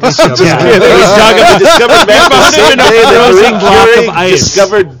before. No, just Yeah. kidding. We discovered Matt the same day that frozen block Marie of Curie ice.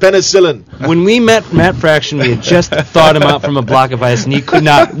 discovered penicillin. When we met Matt Fraction, we had just thawed him out from a block of ice, and he could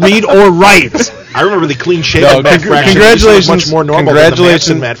not read or write. I remember the clean shaven No, Matt Fraction. congratulations- He was much more normal than the congratulations-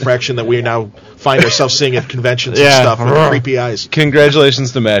 Manson Matt Fraction that we now find ourselves seeing at conventions and Yeah. stuff with creepy eyes.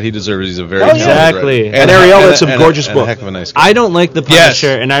 Congratulations to Matt. He deserves. He's a very talented Exactly. writer. And Ariel, it's a and gorgeous and a book. heck of a nice guy. I don't like the Yes.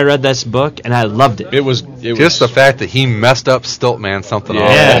 Punisher, and I read this book, and I loved it. It was Just the fact that he messed up Stiltman something Yeah.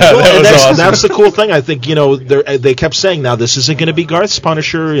 awful. Yeah. That Well, and was that's, awesome. that's the cool thing. I think, they kept saying, now, this isn't going to be Garth's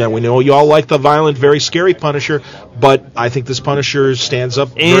Punisher. Yeah, we know you all like the violent, very scary Punisher, but I think this Punisher stands up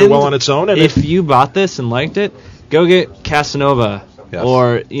very well on its own. And if you bought this and liked it, go get Casanova. Yes.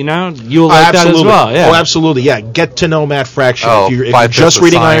 Or, you'll like that as well. Yeah. Oh, absolutely. Yeah, get to know Matt Fraction. Oh, if you're 5 just Fists of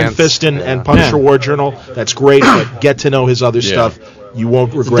reading Iron Science. Fist and Yeah. Punisher Yeah. War Journal, that's great, but get to know his other stuff. You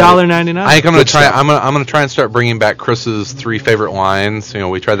won't regret it. $1.99. I think I'm gonna Good try. stuff. I'm gonna try and start bringing back Chris's 3 favorite lines.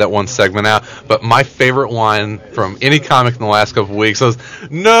 We tried that one segment out, but my favorite line from any comic in the last couple of weeks was,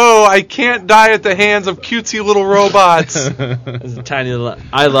 "No, I can't die at the hands of cutesy little robots." It's a tiny little.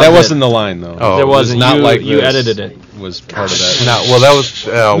 I love That it. wasn't the line though. Oh, There It was wasn't. not you, like you this. edited it. Was part of that. No, well, that was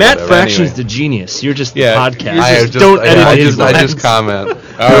Matt whatever. Fraction's Anyway. the genius. You're just the Yeah, podcast. I Just don't edit his I lines. just comment.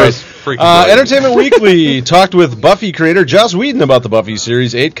 All right. Freaking brilliant. Entertainment Weekly talked with Buffy creator Joss Whedon about the Buffy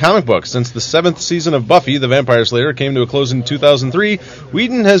series 8 comic books. Since the 7th season of Buffy, the Vampire Slayer, came to a close in 2003,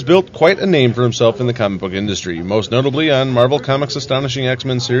 Whedon has built quite a name for himself in the comic book industry, most notably on Marvel Comics' Astonishing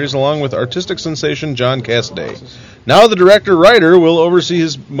X-Men series, along with artistic sensation John Cassaday. Now the director-writer will oversee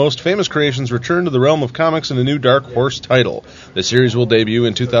his most famous creations return to the realm of comics in a new Dark Horse title. The series will debut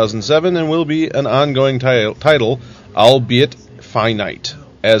in 2007 and will be an ongoing title, albeit finite,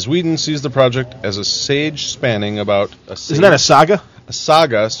 as Whedon sees the project as a sage spanning about Isn't that a saga? a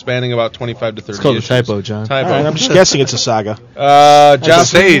saga spanning about 25 to 30 It's called a issues. typo, John. Typo. All right, I'm just guessing it's a saga. Joss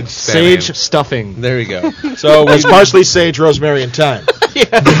Sage. Sage stuffing. There you go. So It's parsley, sage, rosemary, and thyme.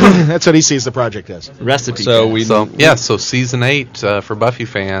 That's what he sees the project as. Recipe. So we So season 8 for Buffy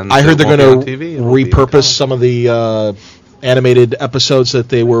fans. I heard it they're won't going be to on TV. It won't be- repurpose some of the animated episodes that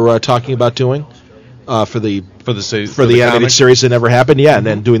they were talking about doing for the animated comic? series that never happened. Yeah, and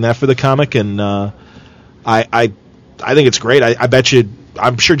then doing that for the comic, and I think it's great. I bet you.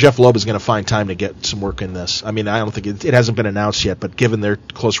 I'm sure Jeff Loeb is going to find time to get some work in this. I mean, I don't think it hasn't been announced yet, but given their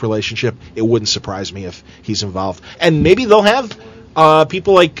close relationship, it wouldn't surprise me if he's involved. And maybe they'll have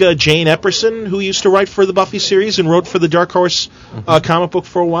people like Jane Epperson, who used to write for the Buffy series and wrote for the Dark Horse comic book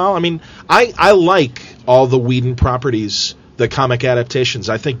for a while. I mean, I like all the Whedon properties, the comic adaptations.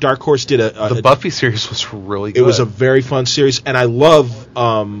 I think Dark Horse did the Buffy series was really good. It was a very fun series, and I love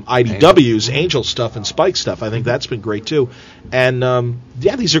IDW's Angel stuff and Spike stuff. I think that's been great too. And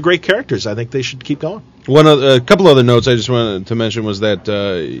these are great characters. I think they should keep going. A couple other notes I just wanted to mention was that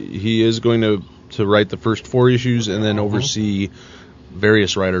he is going to write the first 4 issues and then oversee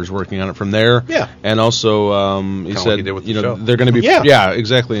various writers working on it from there. Yeah. And also, he said, like he did with the show. they're going to be, Yeah.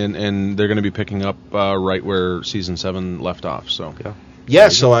 exactly, and they're going to be picking up right where season 7 left off. So Yeah,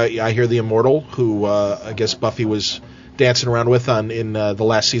 so I hear the Immortal, who I guess Buffy was dancing around with in the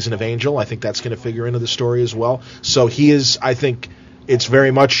last season of Angel. I think that's going to figure into the story as well. So he is, I think, it's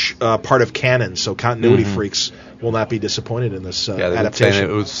very much part of canon. So continuity freaks will not be disappointed in this they've been adaptation. saying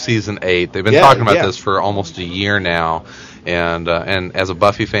it was season 8. They've been talking about this for almost a year now, and as a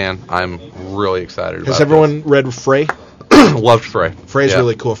Buffy fan, I'm really excited about it. Has everyone read Frey? Loved Frey. Frey's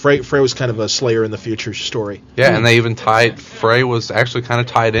really cool. Frey was kind of a Slayer in the Future story. Yeah, and they even Frey was actually kind of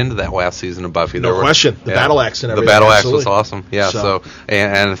tied into that last season of Buffy. No question. The battle axe and everything. The battle axe absolutely. was awesome. Yeah, so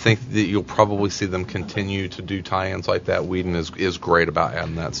and I think that you'll probably see them continue to do tie-ins like that. Whedon is great about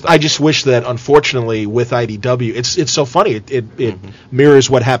adding that stuff. I just wish that, unfortunately, with IDW, it's so funny. It mirrors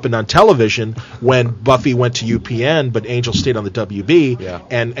what happened on television when Buffy went to UPN, but Angel stayed on the WB,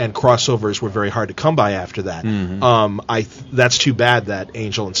 and crossovers were very hard to come by after that. That's too bad that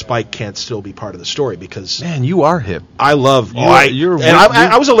Angel and Spike can't still be part of the story because man, you are hip. I love.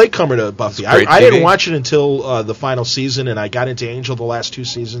 I was a latecomer to Buffy. I didn't watch it until the final season, and I got into Angel the last 2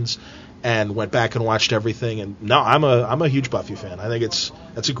 seasons, and went back and watched everything. And no, I'm a huge Buffy fan. I think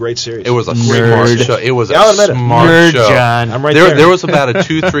that's a great series. It was a smart show. It was a smart Nerd show. John. I'm right there. There was about a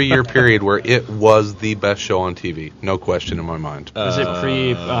 2-3 year period where it was the best show on TV. No question in my mind. Was it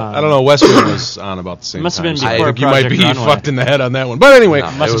pre? I don't know. Westworld was on about the same Must have time. been so I before think you might Project be Runway. fucked in the head on that one. But anyway,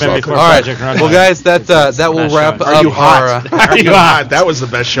 No, Must it was have been awesome. before All right. Project Runway. Well, guys, that will Smash wrap show. up Are you hot? our. Are you hot? That was the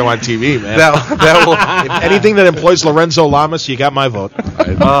best show on TV, man. That will. Anything that employs Lorenzo Lamas, you got my vote.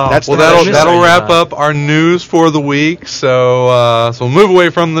 That's the best show. That'll wrap up our news for the week. So we'll move away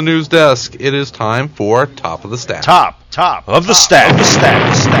from the news desk. It is time for Top of the Stack. Top of the stack.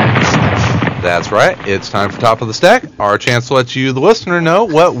 That's right. It's time for Top of the Stack, our chance to let you, the listener, know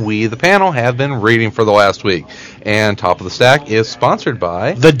what we, the panel, have been reading for the last week. And Top of the Stack is sponsored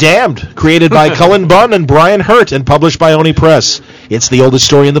by... The Damned, created by Cullen Bunn and Brian Hurt and published by Oni Press. It's the oldest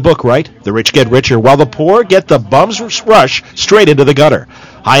story in the book, right? The rich get richer while the poor get the bum's rush straight into the gutter.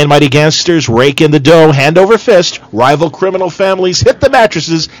 High and mighty gangsters rake in the dough hand over fist, rival criminal families hit the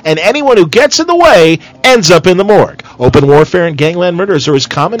mattresses, and anyone who gets in the way ends up in the morgue. Open warfare and gangland murders are as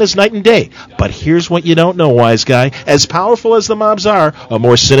common as night and day. But here's what you don't know, wise guy. As powerful as the mobs are, a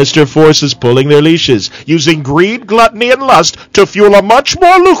more sinister force is pulling their leashes, using greed, gluttony, and lust to fuel a much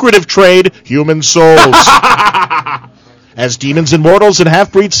more lucrative trade, human souls. As demons and mortals and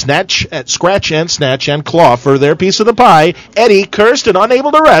half-breeds scratch and snatch and claw for their piece of the pie, Eddie, cursed and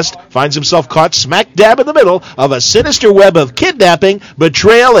unable to rest, finds himself caught smack dab in the middle of a sinister web of kidnapping,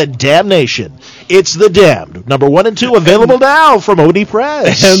 betrayal, and damnation. It's The Damned, number 1 and 2, available now from Oni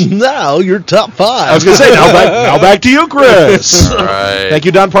Press. and now your top 5. I was going to say, now back to you, Chris. All right. Thank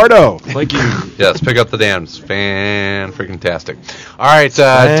you, Don Pardo. Thank you. Yes, pick up The Damned. It's fan-freaking-tastic. All right,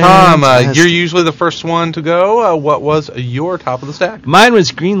 Tom, you're usually the first one to go. What was your Top of the Stack? Mine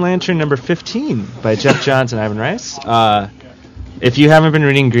was Green Lantern number 15 by Jeff Johns and Ivan Rice. If you haven't been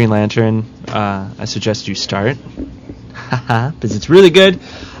reading Green Lantern, I suggest you start. Because it's really good.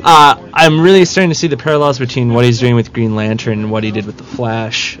 I'm really starting to see the parallels between what he's doing with Green Lantern and what he did with the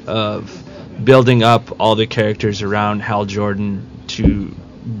Flash, of building up all the characters around Hal Jordan to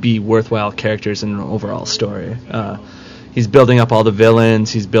be worthwhile characters in an overall story. He's building up all the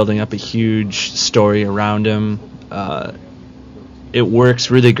villains. He's building up a huge story around him. It works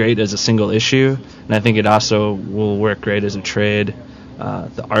really great as a single issue, and I think it also will work great as a trade.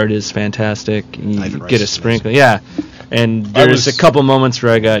 The art is fantastic. You get a sprinkle, and there's a couple moments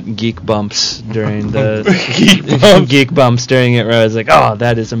where I got geek bumps during the geek bumps during it, where I was like, "Oh,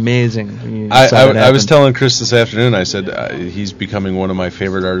 that is amazing." I was telling Chris this afternoon. I said he's becoming one of my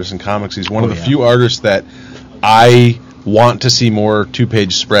favorite artists in comics. He's one of the few artists that I want to see more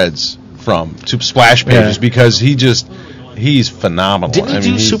 2-page spreads from, to splash pages, because he he's phenomenal. Didn't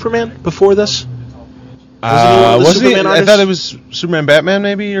he do Superman before this? Wasn't he? I thought it was Superman Batman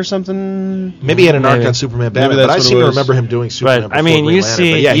maybe or something. Maybe he had an arc on Superman Batman, but I seem to remember him doing Superman. But I mean, you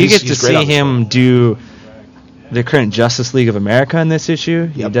get to see him do the current Justice League of America in this issue.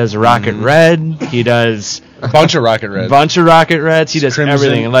 He does Rocket Red. He does a bunch of Rocket Reds. He does Crimson,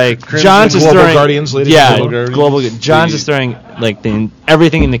 everything. Like Crimson, John's is Global throwing Guardians, Global. John's is throwing like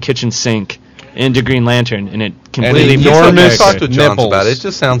everything in the kitchen sink into Green Lantern, and it completely enormous. Talked with Johns about it. It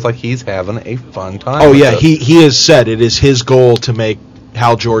just sounds like he's having a fun time. Oh yeah, he has said it is his goal to make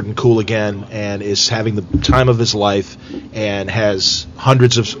Hal Jordan cool again, and is having the time of his life, and has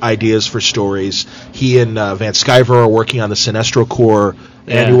hundreds of ideas for stories. He and Van Sciver are working on the Sinestro Corps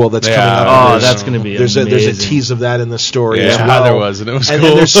annual that's coming out. Oh, that's going to be there's a tease of that in the story as well. There was, and it was cool.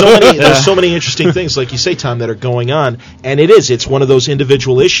 And there's so many interesting things, like you say, Tom, that are going on, and it's one of those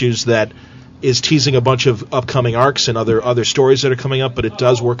individual issues that is teasing a bunch of upcoming arcs and other stories that are coming up, but it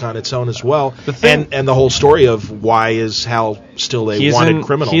does work on its own as well. And the whole story of why is Hal still a wanted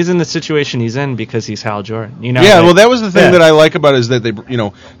criminal? He's in the situation he's in because he's Hal Jordan. Well, that was the thing that I like about it, is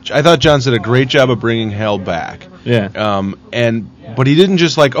that I thought Johns did a great job of bringing Hal back. Yeah. But he didn't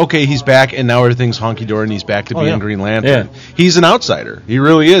just okay, he's back and now everything's honky dory and he's back to being Green Lantern. Yeah. He's an outsider. He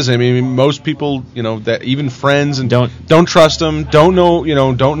really is. I mean, most people, that even friends and don't trust him, don't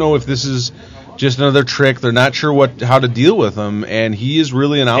know if this is just another trick. They're not sure how to deal with him, and he is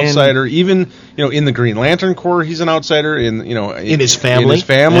really an outsider. Even in the Green Lantern Corps, he's an outsider. In his family.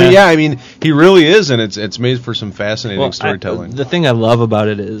 Yeah. I mean, he really is, and it's made for some fascinating storytelling. The thing I love about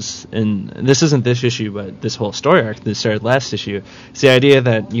it is, and this isn't this issue, but this whole story arc that started last issue, it's the idea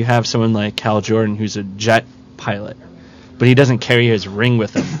that you have someone like Hal Jordan who's a jet pilot, but he doesn't carry his ring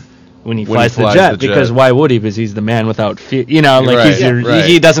with him when he flies the jet, because why would he? Because he's the man without fear. He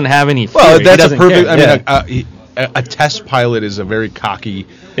doesn't have any fear. Well, that's a perfect. I mean, a test pilot is a very cocky.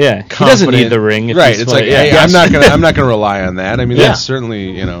 Yeah, he doesn't need the ring. It's like hey, I'm not gonna rely on that. I mean, that's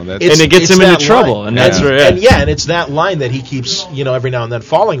certainly that's, and it gets him into trouble, and that's and it's that line that he keeps every now and then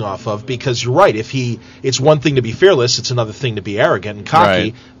falling off of, because you're right. It's one thing to be fearless, it's another thing to be arrogant and cocky.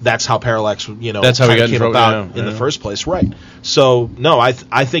 Right. That's how Parallax that's how he got came about in the first place, right? So no, I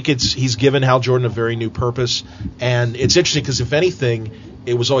think he's given Hal Jordan a very new purpose, and it's interesting because if anything,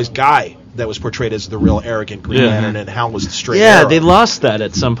 it was always Guy that was portrayed as the real arrogant Green Lantern, and Hal was the straight arrow. They lost that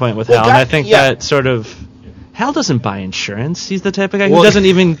at some point with Hal, and I think that sort of... Hal doesn't buy insurance. He's the type of guy who doesn't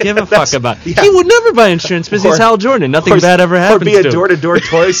even give a fuck about it. He would never buy insurance because he's Hal Jordan. Nothing bad ever happens to him. Or be a door-to-door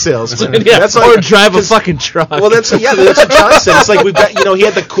toy salesman. Or drive a fucking truck. Well, that's what John said. It's like we've got, he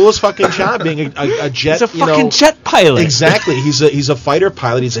had the coolest fucking job being a jet. He's a fucking jet pilot. Exactly. He's a fighter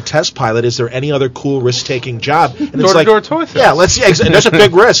pilot. He's a test pilot. Is there any other cool risk-taking job? And door-to-door toy salesman. And that's a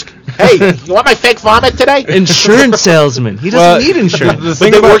big risk. Hey, you want my fake vomit today? Insurance salesman. He doesn't need insurance. But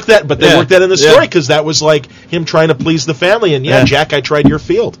they worked that in the story, because that was like him trying to please the family, and Jack, I tried your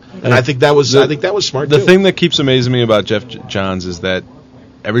field, and I think that was smart. The thing that keeps amazing me about Jeff Johns is that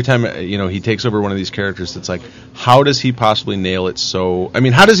every time he takes over one of these characters, it's like, how does he possibly nail it? So, I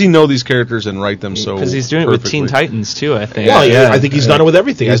mean, how does he know these characters and write them so? Because he's doing perfectly? It with Teen Titans too, I think. Well, I think he's done it with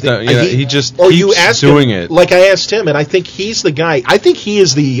everything. He just keeps doing it. Like I asked him, and I think he's the guy. I think he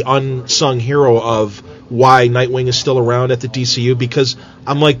is the unsung hero of why Nightwing is still around at the DCU, because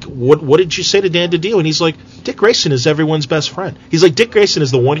I'm like, what did you say to Dan DiDio? And he's like, Dick Grayson is everyone's best friend. He's like, Dick Grayson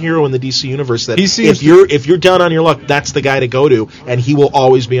is the one hero in the DC universe that if you're down on your luck, that's the guy to go to, and he will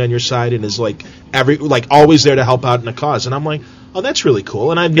always be on your side and is always there to help out in a cause. And I'm like, oh, that's really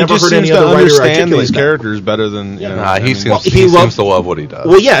cool. And I've never heard any other writer articulate these characters better than he seems to love what he does.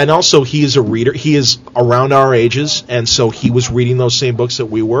 Well, yeah, and also he is a reader. He is around our ages, and so he was reading those same books that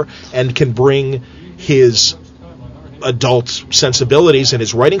we were, and can bring his adult sensibilities and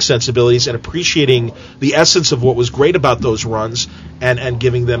his writing sensibilities and appreciating the essence of what was great about those runs and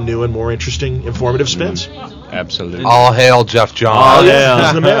giving them new and more interesting, informative spins. Absolutely. All hail Jeff Johns. All hail.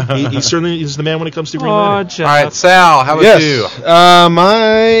 He's the man. He certainly is the man when it comes to Green Lantern. All right, Sal, how about you?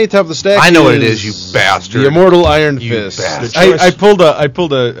 My top of the stack. I know what it is, you bastard. The Immortal Iron Fist. Bastard. I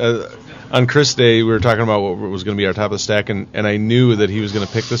pulled a on Chris Day, we were talking about what was going to be our top of the stack, and I knew that he was going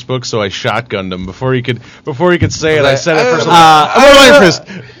to pick this book, so I shotgunned him before he could say it. I said it first. Iron Fist.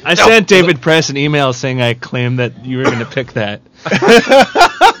 I sent David Press an email saying I claimed that you were going to pick that.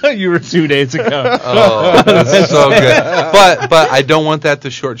 You were 2 days ago. Oh, that's so good. But I don't want that to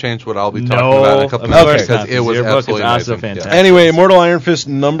shortchange what I'll be talking about in a couple minutes, because it was absolutely amazing. Fantastic. Anyway, Immortal Iron Fist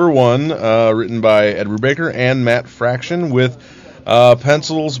 #1, written by Ed Brubaker and Matt Fraction, with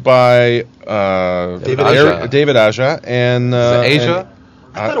pencils by David Aja and Asia.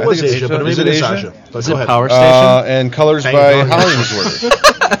 I thought it was think it's Asia, but maybe Is it it is Asia? Asia. But Is go it ahead. Power Station? And colors Hang by on.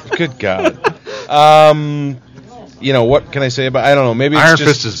 Hollingsworth. Good God. What can I say about? I don't know. Maybe it's Iron just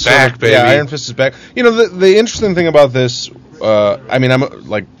Fist is sort back, of- baby. Yeah, Iron Fist is back. The interesting thing about this. I'm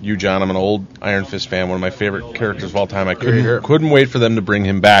like you, John. I'm an old Iron Fist fan. One of my favorite characters of all time. I couldn't wait for them to bring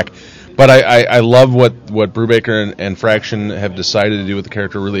him back. But I love what Brubaker and Fraction have decided to do with the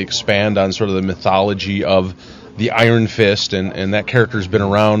character. Really expand on sort of the mythology of the Iron Fist, and that character's been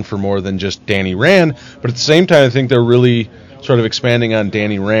around for more than just Danny Rand. But at the same time, I think they're really sort of expanding on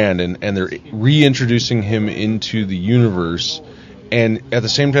Danny Rand, and they're reintroducing him into the universe. And at the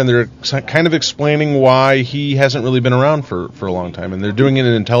same time, they're kind of explaining why he hasn't really been around for a long time. And they're doing it in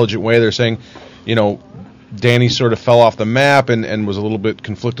an intelligent way. They're saying, Danny sort of fell off the map and was a little bit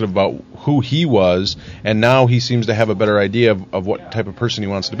conflicted about who he was, and now he seems to have a better idea of what type of person he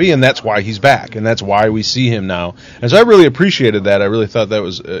wants to be, and that's why he's back, and that's why we see him now. And so I really appreciated that. I really thought that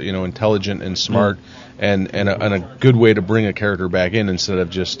was intelligent and smart, and a good way to bring a character back in instead of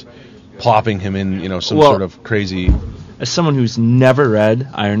just plopping him in sort of crazy. As someone who's never read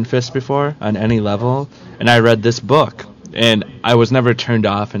Iron Fist before on any level, and I read this book, and I was never turned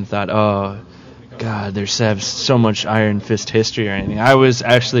off and thought, oh, God, there's so much Iron Fist history or anything. I was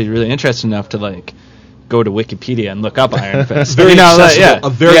actually really interested enough to go to Wikipedia and look up Iron Fist. Very accessible, yeah. a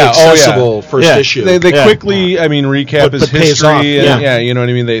very accessible first issue. They quickly, recap his but pays history. off. And, you know what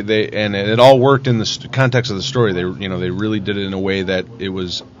I mean. They and it all worked in the context of the story. They really did it in a way that it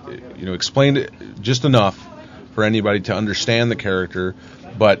was, explained it just enough for anybody to understand the character,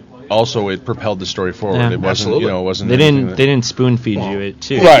 but also it propelled the story forward. Yeah. It wasn't, Absolutely. it wasn't. They didn't spoon feed you it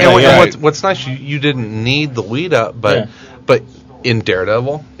too. Right. And what's nice, you didn't need the lead up, but in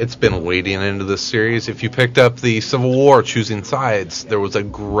Daredevil, it's been leading into this series. If you picked up the Civil War, Choosing Sides, there was a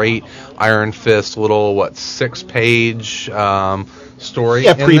great Iron Fist little 6-page story.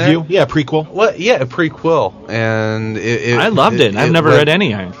 Yeah, in preview. there. Yeah, prequel. Well, a prequel, and I loved it. I've never read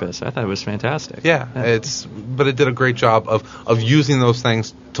any Iron Fist. I thought it was fantastic. Yeah, but it did a great job of using those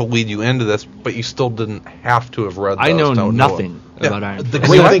things to lead you into this, but you still didn't have to have read those. I know to nothing about Iron Fist. The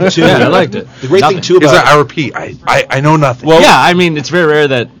great thing too. Yeah, I liked it. The great thing Nothing. too Is about that I repeat, I know nothing. Well, it's very rare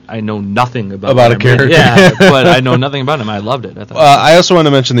that I know nothing about a him. character. Yeah, but I know nothing about him. I loved it. I thought I also want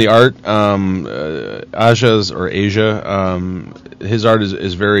to mention the art. Asia. His art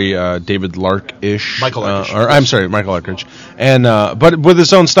is very David Lark-ish. Michael Larkish. I'm sorry, Michael Larkish. And but with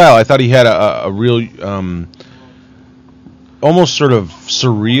his own style, I thought he had a real almost sort of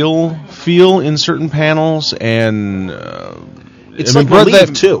surreal feel in certain panels, and it's like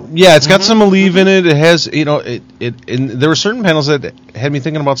Maleev too. Yeah, it's got some Maleev in it. It has, and there were certain panels that had me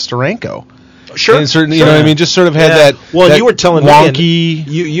thinking about Steranko. Sure. And certain, you know what I mean? Just sort of had that. Well, that you were telling wonky.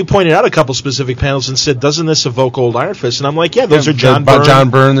 me, you pointed out a couple specific panels and said, "Doesn't this evoke old Iron Fist?" And I'm like, "Yeah, those are John Byrne." John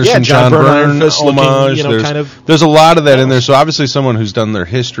Byrne. There's some John Byrne Iron Fist homage. looking, There's, there's a lot of that in there. So obviously, someone who's done their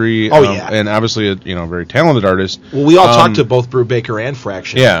history. Oh, yeah. And obviously, a very talented artist. Well, we all talked to both Brubaker and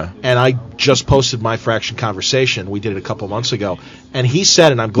Fraction. Yeah. And I just posted my Fraction conversation. We did it a couple months ago. And he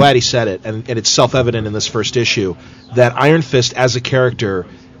said, and I'm glad he said it, and it's self-evident in this first issue, that Iron Fist as a character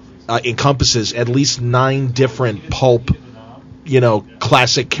encompasses at least 9 different pulp,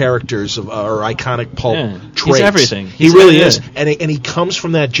 classic characters or iconic pulp traits. He's everything. He really is. And he comes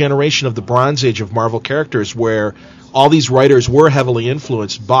from that generation of the Bronze Age of Marvel characters where all these writers were heavily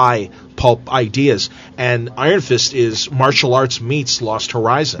influenced by pulp ideas, and Iron Fist is martial arts meets Lost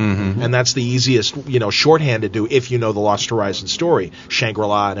Horizon, and that's the easiest, shorthand to do if you know the Lost Horizon story,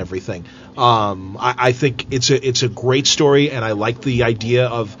 Shangri-La and everything. I think it's a great story, and I like the idea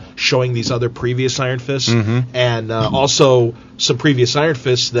of showing these other previous Iron Fists, and also some previous Iron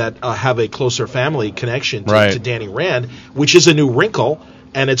Fists that have a closer family connection to Danny Rand, which is a new wrinkle,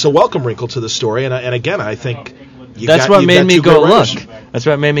 and it's a welcome wrinkle to the story, and again, I think. That's what made me go look. That's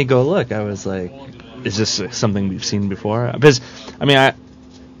what made me go look. I was like, "Is this something we've seen before?" Because, my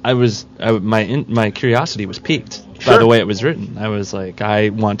curiosity was piqued by the way it was written. I was like, I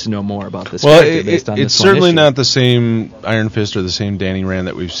want to know more about this character based on this it's certainly issue. not the same Iron Fist or the same Danny Rand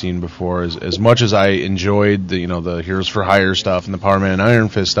that we've seen before. As much as I enjoyed the the Heroes for Hire stuff and the Power Man and Iron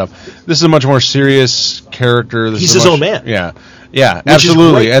Fist stuff, this is a much more serious character. He's his own man. Yeah,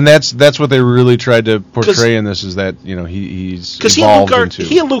 absolutely, and that's what they really tried to portray in this, is that he's evolved into.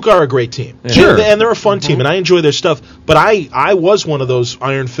 He and Luke are a great team, Sure, and they're a fun team, and I enjoy their stuff. But I was one of those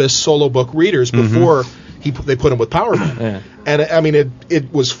Iron Fist solo book readers before they put him with Power Man, and I mean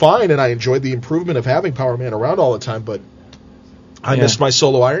it was fine, and I enjoyed the improvement of having Power Man around all the time. But I missed my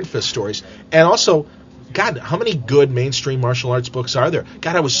solo Iron Fist stories, and also God, how many good mainstream martial arts books are there?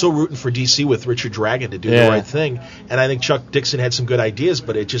 God, I was so rooting for DC with Richard Dragon to do the right thing, and I think Chuck Dixon had some good ideas,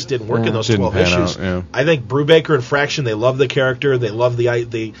 but it just didn't work in those 12 issues. I think Brubaker and Fraction, they love the character, they love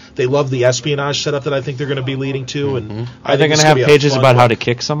the espionage setup that I think they're going to be leading to, and are they going to have pages about how to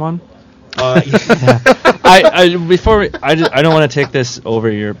kick someone? I don't want to take this over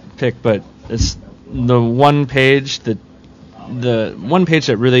your pick, but it's the one page that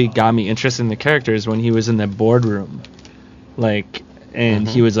really got me interested in the characters when he was in the boardroom, and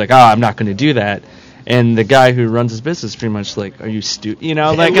he was like, I'm not going to do that. And the guy who runs his business pretty much like, are you stupid? You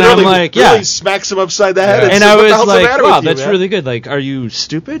know, and I'm like, really smacks him upside the head. And I was like, wow, that's really good. Like, are you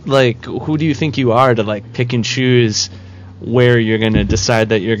stupid? Like, who do you think you are to pick and choose where you're going to decide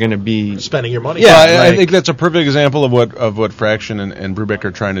that you're going to be spending your money? Yeah, I think that's a perfect example of what Fraction and Brubaker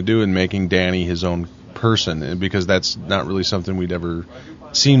are trying to do in making Danny his own person, because that's not really something we'd ever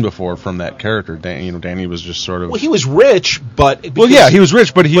seen before from that character. Danny was just sort of... Well, he was rich, but... he was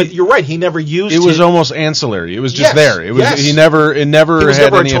rich, but you're right, he never used it. It was almost ancillary. It was just there. It was he never was had never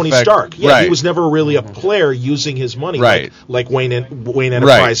any a Tony effect. Stark. Yeah, right. He was never really a player using his money, right. like Wayne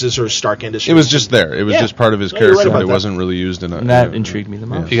Enterprises or Stark Industries. It was just there. It was just part of his character, but it wasn't really used in a... And that intrigued me the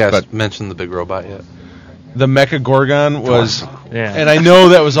most. Have you guys mentioned the big robot yet? The Mecha Gorgon was, and I know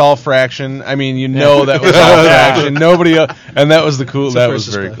that was all Fraction. I mean, that was all Fraction. Nobody else, and that was the cool. That was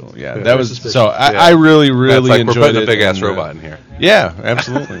very cool. Yeah, that was so. I really enjoyed it. We're putting it. A big ass robot in here. Yeah,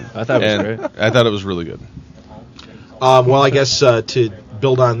 absolutely. I thought it was great. I thought it was really good. Well, I guess to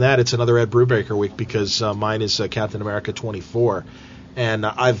build on that, it's another Ed Brubaker week because mine is Captain America 24. And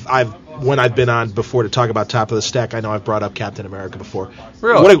when I've been on before to talk about Top of the Stack, I know I've brought up Captain America before.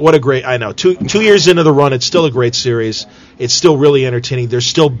 Really? What a great, I know. 2 years into the run, it's still a great series. It's still really entertaining. They're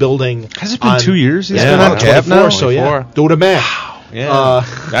still building. Has it been 2 years? He's been on Cap now? So yeah. Do it a man. Yeah.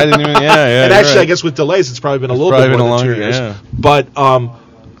 I didn't even, And actually, I guess with delays, it's probably been a little bit more than 2 years. Yeah. But,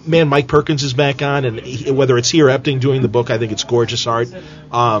 man, Mike Perkins is back on, and whether it's he or Epting doing the book, I think it's gorgeous art.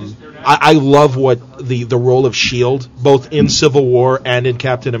 I love what the role of S.H.I.E.L.D., both in Civil War and in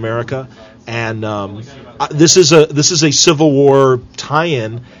Captain America, and this is a Civil War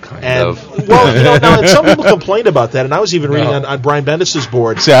tie-in. And some people complained about that, and I was even reading on Brian Bendis'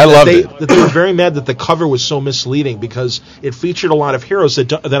 board. See, I loved it. That they were very mad that the cover was so misleading because it featured a lot of heroes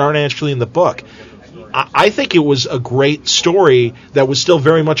that aren't actually in the book. I think it was a great story that was still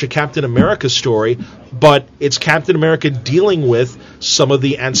very much a Captain America story, but it's Captain America dealing with some of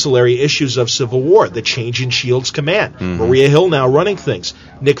the ancillary issues of Civil War, the change in S.H.I.E.L.D.'s command, Maria Hill now running things,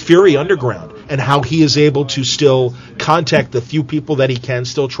 Nick Fury underground, and how he is able to still contact the few people that he can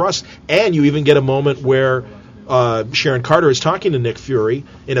still trust. And you even get a moment where Sharon Carter is talking to Nick Fury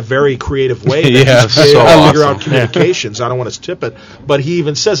in a very creative way. Figure out communications. I don't want to tip it, but he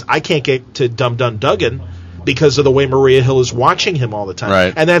even says, I can't get to Dum Dum Duggan because of the way Maria Hill is watching him all the time.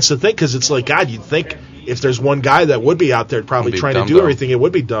 Right. And that's the thing, because it's like, God, you'd think if there's one guy that would be out there probably trying to do everything, it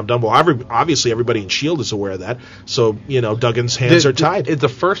would be Dum Dum. Well, obviously everybody in S.H.I.E.L.D. is aware of that, so, Duggan's hands are tied. It's the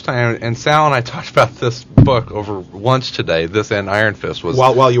first time, and Sal and I talked about this book over lunch today, this and Iron Fist was...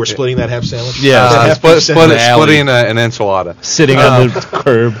 While you were splitting that half sandwich? Yeah, splitting an enchilada. Sitting on the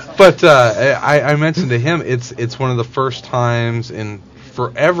curb. But I mentioned to him, it's one of the first times in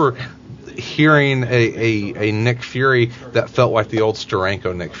forever hearing a Nick Fury that felt like the old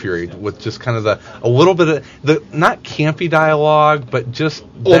Steranko Nick Fury, with just kind of a little bit of the not campy dialogue, but just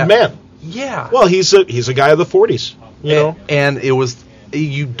old man. Yeah. Well, he's a guy of the 40s, you know. And it was,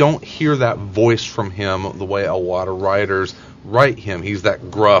 you don't hear that voice from him the way a lot of writers write him. He's that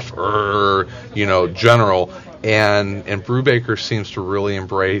gruff, general. And Brubaker seems to really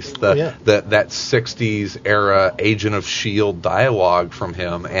embrace that 60s era Agent of S.H.I.E.L.D. dialogue from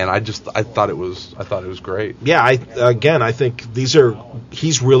him, and I thought it was great. Yeah, I think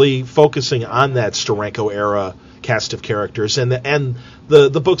he's really focusing on that Steranko era cast of characters, and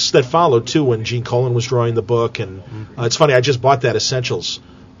the books that followed too, when Gene Colan was drawing the book, and it's funny, I just bought that Essentials.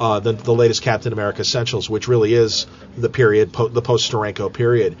 The latest Captain America Essentials, which really is the period, the post-Steranko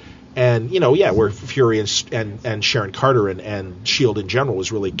period. And, where Fury and Sharon Carter and S.H.I.E.L.D. in general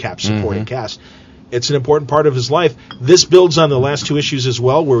was really Cap's supporting cast. It's an important part of his life. This builds on the last 2 issues as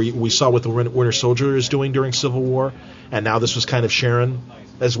well, where we saw what the Winter Soldier is doing during Civil War, and now this was kind of Sharon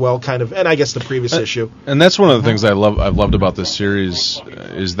as well, kind of, and I guess the previous issue. And that's one of the things I've loved about this series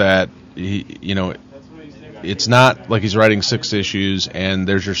is that it's not like he's writing 6 issues and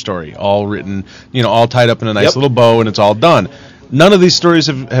there's your story, all written, all tied up in a nice little bow, and it's all done. None of these stories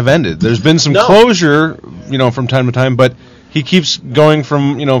have ended. There's been some closure, from time to time, but he keeps going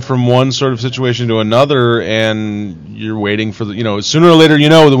from one sort of situation to another, and you're waiting for sooner or later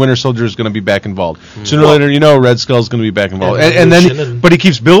the Winter Soldier is going to be back involved. Sooner or later Red Skull's going to be back involved, and then but he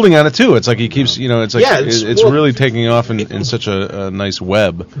keeps building on it too. It's like he keeps it's really taking off in such a nice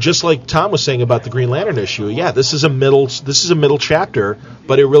web. Just like Tom was saying about the Green Lantern issue, this is a middle chapter,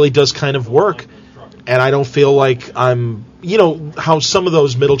 but it really does kind of work, and I don't feel like I'm how some of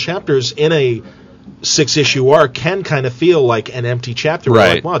those middle chapters in a 6-issue arc can kind of feel like an empty chapter.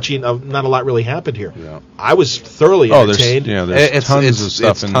 Right. We're like, wow, not a lot really happened here. Yeah. I was thoroughly entertained. There's tons of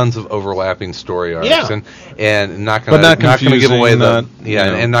stuff. It's tons of overlapping story arcs. Yeah. And not going to give away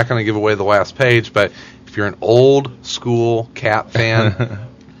and not going to give away the last page. But if you're an old school Cap fan,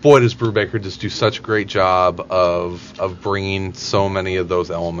 boy, does Brubaker just do such a great job of bringing so many of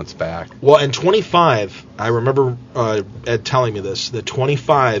those elements back. Well, and 25, I remember Ed telling me this, that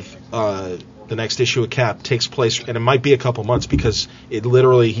 25, the next issue of Cap, takes place, and it might be a couple months, because it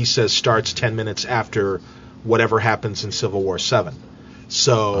literally, he says, starts 10 minutes after whatever happens in Civil War 7.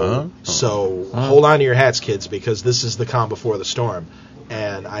 So hold on to your hats, kids, because this is the calm before the storm.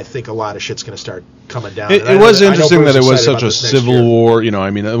 And I think a lot of shit's going to start coming down. It was interesting that it was such a Civil War.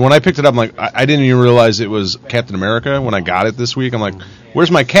 When I picked it up, I'm like, I didn't even realize it was Captain America. When I got it this week, I'm like, where's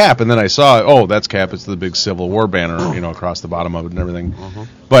my Cap? And then I saw, oh, that's Cap. It's the big Civil War banner, across the bottom of it and everything.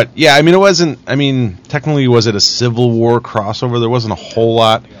 But yeah, it wasn't. Technically, was it a Civil War crossover? There wasn't a whole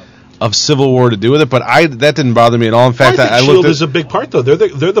lot of Civil War to do with it, but that didn't bother me at all. In fact, I think SHIELD is a big part, though.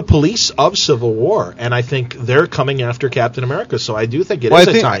 They're the police of Civil War, and I think they're coming after Captain America. So I do think it is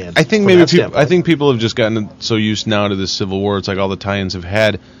a tie-in. I think people have just gotten so used now to this Civil War. It's like all the tie-ins you've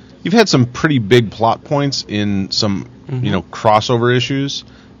had some pretty big plot points in some crossover issues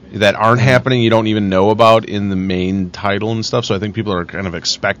that aren't happening, you don't even know about in the main title and stuff. So I think people are kind of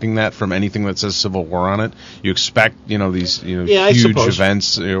expecting that from anything that says Civil War on it. You expect, these huge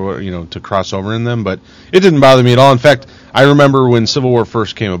events, to cross over in them. But it didn't bother me at all. In fact, I remember when Civil War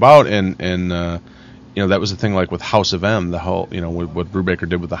first came about, and that was the thing, like with House of M, the whole, what Brubaker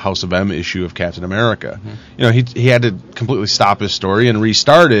did with the House of M issue of Captain America. He had to completely stop his story and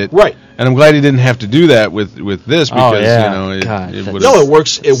restart it. Right. And I'm glad he didn't have to do that with this, because it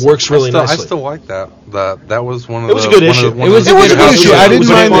works. It works really nicely. I still like that. That was one of the. It was a good issue. It was a good issue. I didn't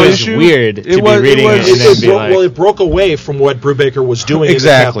mind the issue. Weird to be reading it and then be like, well, it broke away from what Brubaker was doing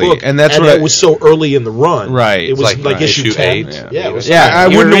exactly, in the Cap book, and that's it was so early in the run. Right. It was like issue 10. 8. I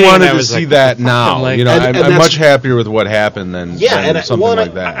wouldn't have wanted to see that now. I'm much happier with what happened than something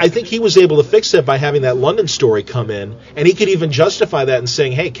like that. I think he was able to fix that by having that London story come in, and he could even justify that and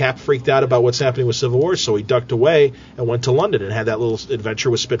saying, "Hey, Cap freaked out about what's happening with Civil War, so he ducked away and went to London and had that little adventure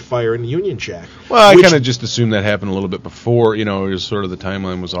with Spitfire and Union Jack." Well, I kind of just assumed that happened a little bit before. It was sort of the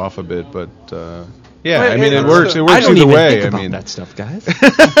timeline was off a bit, but. It works. It works either way. That stuff, guys.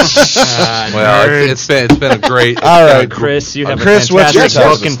 It's been a great. All right, Chris, you have Chris, a fantastic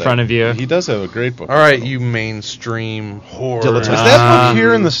book in front of you. He does have a great book. All right, you mainstream horror. Is that book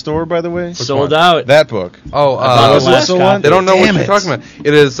here in the store, by the way? Sold out. That book. They don't know what you're talking about.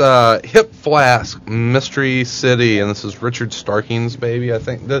 It is Hip Flask, Mystery City, and this is Richard Starking's baby, I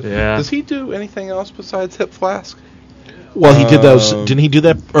think. Does he do anything else besides Hip Flask? Well, he did those. Didn't he do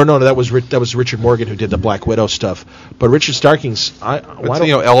that? Or no, that was Richard Morgan who did the Black Widow stuff. But Richard Starking's,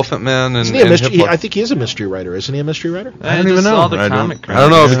 Elephant Men, and I think he is a mystery writer. Isn't he a mystery writer? I don't even know. I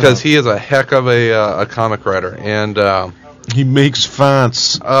don't know, because he is a heck of a comic writer, and he makes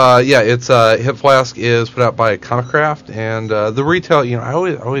fonts. It's Hip Flask is put out by Comicraft, and the retail. I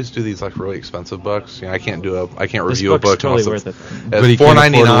always do these like really expensive books. I can't review a book. Totally worth it. It's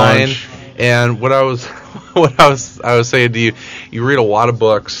 $4.99. And what I was saying to you, you read a lot of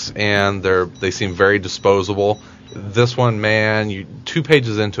books and they seem very disposable. This one, man, 2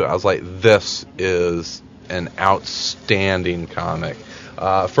 pages into it, I was like, this is an outstanding comic.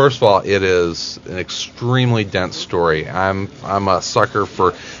 First of all, it is an extremely dense story. I'm a sucker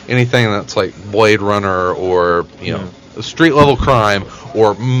for anything that's like Blade Runner or street level crime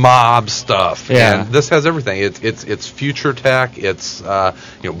or mob stuff. Yeah. And this has everything. It's future tech. It's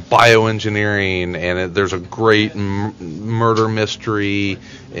bioengineering, and there's a great murder mystery,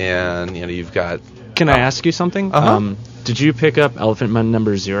 and you've got. Can I ask you something? Did you pick up Elephant Man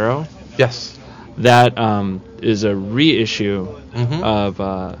number 0? Yes. That is a reissue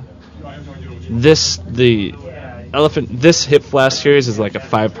of this. This Hip Flask series is like a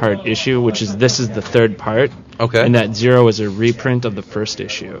 5-part issue, this is the 3rd part. Okay. And that 0 is a reprint of the first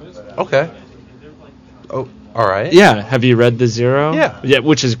issue. Okay. Oh, All right. Yeah, have you read the Zero? Yeah.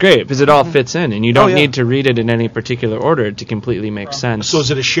 Which is great because it all fits in, and you don't yeah. need to read it in any particular order to completely make sense. So is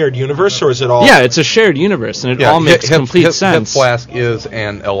it a shared universe, or is it all? Yeah, it's a shared universe, and it all makes complete sense. Hip Flask is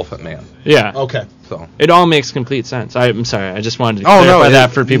an Elephant Man. Yeah. Okay. So. It all makes complete sense. I'm sorry, I just wanted to clarify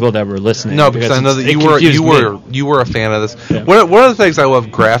that for people that were listening. No, because I know that you were a fan of this. Yeah. One of the things I love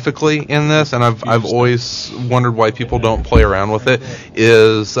graphically in this, and I've always wondered why people don't play around with it,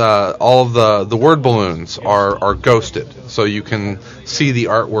 is all of the word balloons are ghosted, so you can see the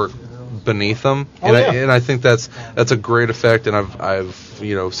artwork beneath them, and I think that's a great effect, and I've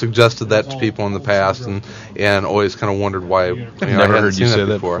suggested that to people in the past, and always kind of wondered why. I've never heard you say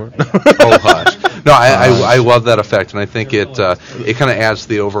that before. Oh hush! No, I love that effect, and I think it kind of adds to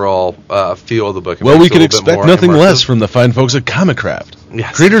the overall feel of the book. Well, we can expect nothing less from the fine folks at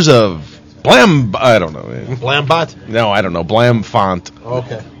Comicraft, creators of Blam. I don't know. Blambot? No, I don't know. Blam Font.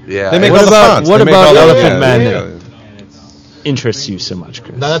 Okay. Yeah. They make all the fonts. What They make about all the- Elephant yeah, Man? yeah. Interests you so much,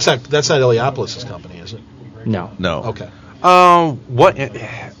 Chris? No, that's not Iliopolis' company, is it? No. No. Okay. What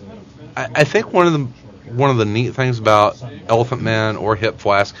I think one of the neat things about Elephant Man or Hip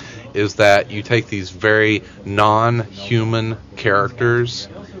Flask is that you take these very non-human characters,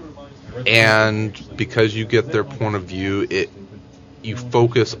 and because you get their point of view, you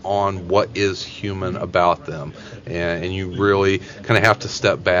focus on what is human about them, and you really kind of have to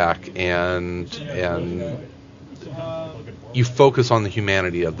step back and you focus on the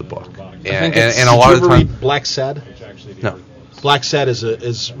humanity of the book, and a lot of times. Black Sad? No. Black Sad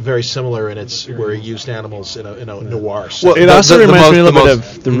is very similar, and it's where he used animals in a noir. Well, It also reminds me a little bit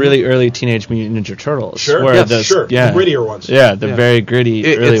most- of the really early Teenage Mutant Ninja Turtles. Sure, where yes, sure. The grittier ones. Yeah, the very gritty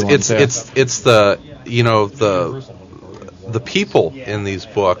early ones. It's the the people in these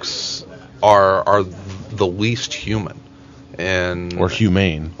books are the least human Or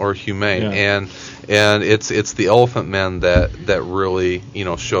humane. Yeah. and it's the Elephant Men that really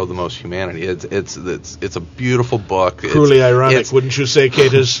show the most humanity. It's a beautiful book. Cruelly ironic, wouldn't you say,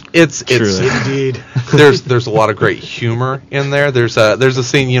 Katus? It's Indeed. there's a lot of great humor in there. There's a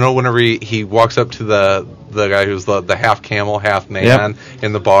scene, whenever he walks up to the guy who's the half camel, half man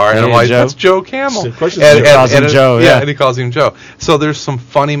in the bar, and I'm like, Joe. that's Joe Camel. Of course it's And- Joe. and- Calls him and- Joe, yeah, yeah. and he calls him Joe. So there's some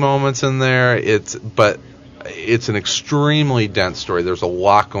funny moments in there. But it's an extremely dense story. There's a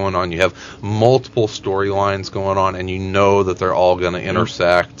lot going on. You have multiple storylines going on, and you know that they're all going to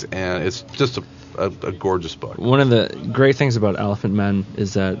intersect, and it's just a gorgeous book. One of the great things about Elephant Men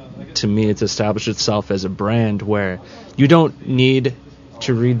is that, to me, it's established itself as a brand where you don't need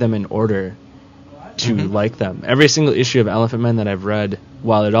to read them in order to like them. Every single issue of Elephant Men that I've read,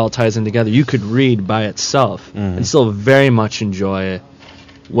 while it all ties in together, you could read by itself and still very much enjoy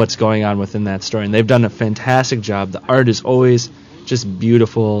what's going on within that story. And they've done a fantastic job. The art is always just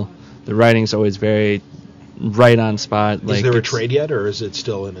beautiful. The writing's always very right on spot. Is there a trade yet, or is it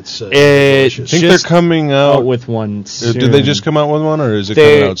still in its It I issues? think they're coming out. with one soon. Did they just come out with one, or is it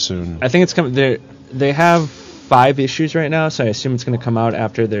coming out soon? I think it's coming. They have 5 issues right now, so I assume it's going to come out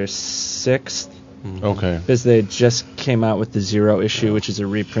after their 6th. Okay. Because they just came out with the 0 issue, which is a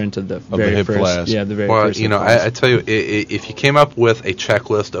reprint of the very Hip first. Flask. Yeah, the very Well, first. Hip Flask. I tell you, if you came up with a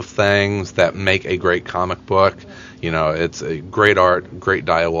checklist of things that make a great comic book, it's a great art, great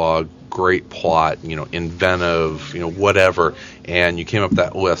dialogue, great plot, inventive, whatever, and you came up with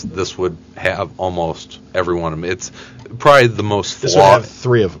that list, this would have almost every one of them. It's probably the most This would flawed. have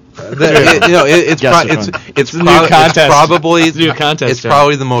 3 of them. It's a new contest. probably It's a new contest, It's Joe.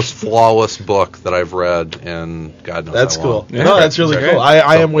 probably the most flawless book that I've read in God knows That's how cool. long. Yeah. No, that's really Very cool. good.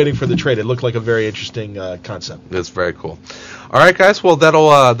 I am waiting for the trade. It looked like a very interesting concept. It's very cool. All right, guys. Well,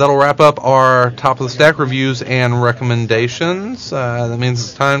 that'll wrap up our top of the stack reviews and recommendations. That means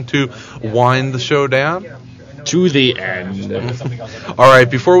it's time to wind the show down. to the end. All right.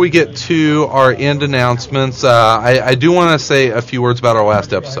 Before we get to our end announcements, I do want to say a few words about our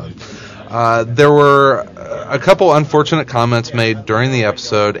last episode. There were a couple unfortunate comments made during the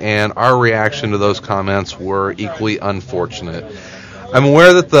episode, and our reaction to those comments were equally unfortunate. I'm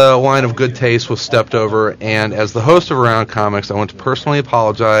aware that the line of good taste was stepped over, and as the host of Around Comics, I want to personally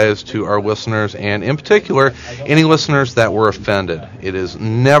apologize to our listeners, and in particular, any listeners that were offended. It is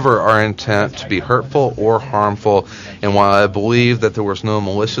never our intent to be hurtful or harmful, and while I believe that there was no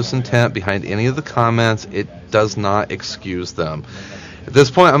malicious intent behind any of the comments, it does not excuse them. At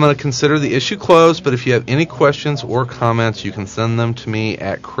this point, I'm going to consider the issue closed, but if you have any questions or comments, you can send them to me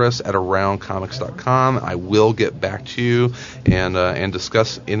at chris@aroundcomics.com. I will get back to you and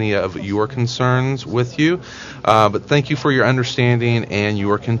discuss any of your concerns with you. But thank you for your understanding and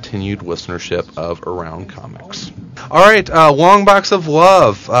your continued listenership of Around Comics. All right, Long Box of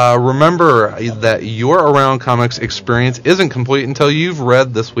Love. Remember that your Around Comics experience isn't complete until you've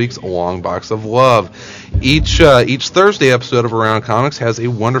read this week's Long Box of Love. Each Thursday episode of Around Comics has a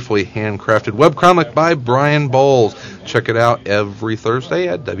wonderfully handcrafted webcomic by Brian Bowles. Check it out every Thursday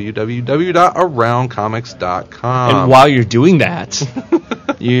at www.aroundcomics.com. And while you're doing that,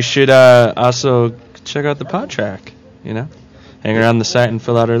 you should also check out the pod track, hang around the site and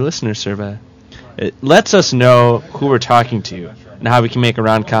fill out our listener survey. It lets us know who we're talking to and how we can make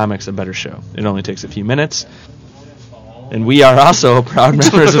Around Comics a better show. It only takes a few minutes. And we are also proud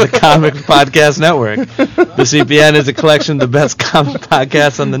members of the Comic Podcast Network. The CPN is a collection of the best comic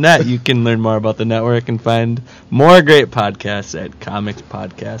podcasts on the net. You can learn more about the network and find more great podcasts at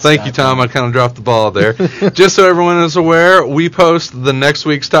comicspodcast.com. Thank you, Tom. I kind of dropped the ball there. Just so everyone is aware, we post the next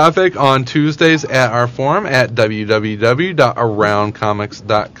week's topic on Tuesdays at our forum at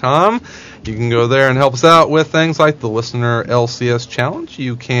www.aroundcomics.com. You can go there and help us out with things like the Listener LCS Challenge.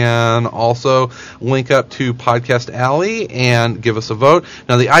 You can also link up to Podcast Alley and give us a vote.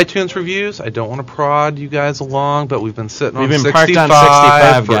 Now, the iTunes reviews, I don't want to prod you guys along, but we've been sitting on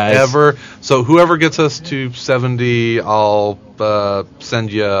 65 forever. Guys. So whoever gets us to 70, I'll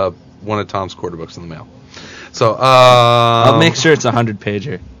send you one of Tom's quarter books in the mail. So I'll make sure it's a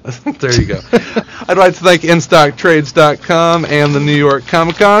 100-pager. There you go. I'd like to thank InStockTrades.com and the New York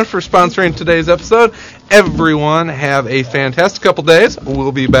Comic Con for sponsoring today's episode. Everyone have a fantastic couple days.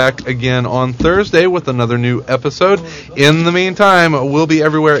 We'll be back again on Thursday with another new episode. In the meantime, we'll be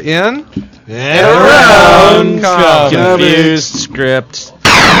everywhere in and around comics. Confused script.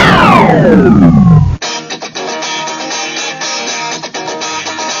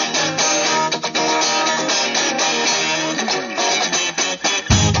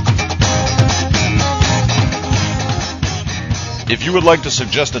 If you would like to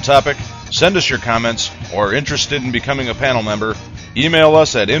suggest a topic, send us your comments, or are interested in becoming a panel member, email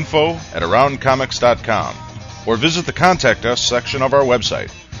us at info@aroundcomics.com or visit the Contact Us section of our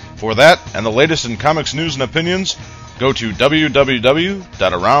website. For that and the latest in comics news and opinions, go to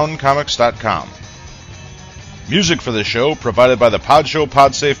www.aroundcomics.com. Music for the show provided by the Podshow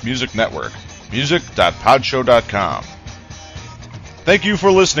Podsafe Music Network, music.podshow.com. Thank you for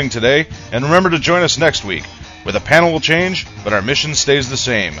listening today, and remember to join us next week, where the panel will change, but our mission stays the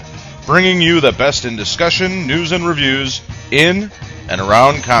same, bringing you the best in discussion, news, and reviews in and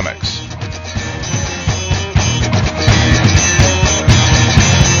around comics.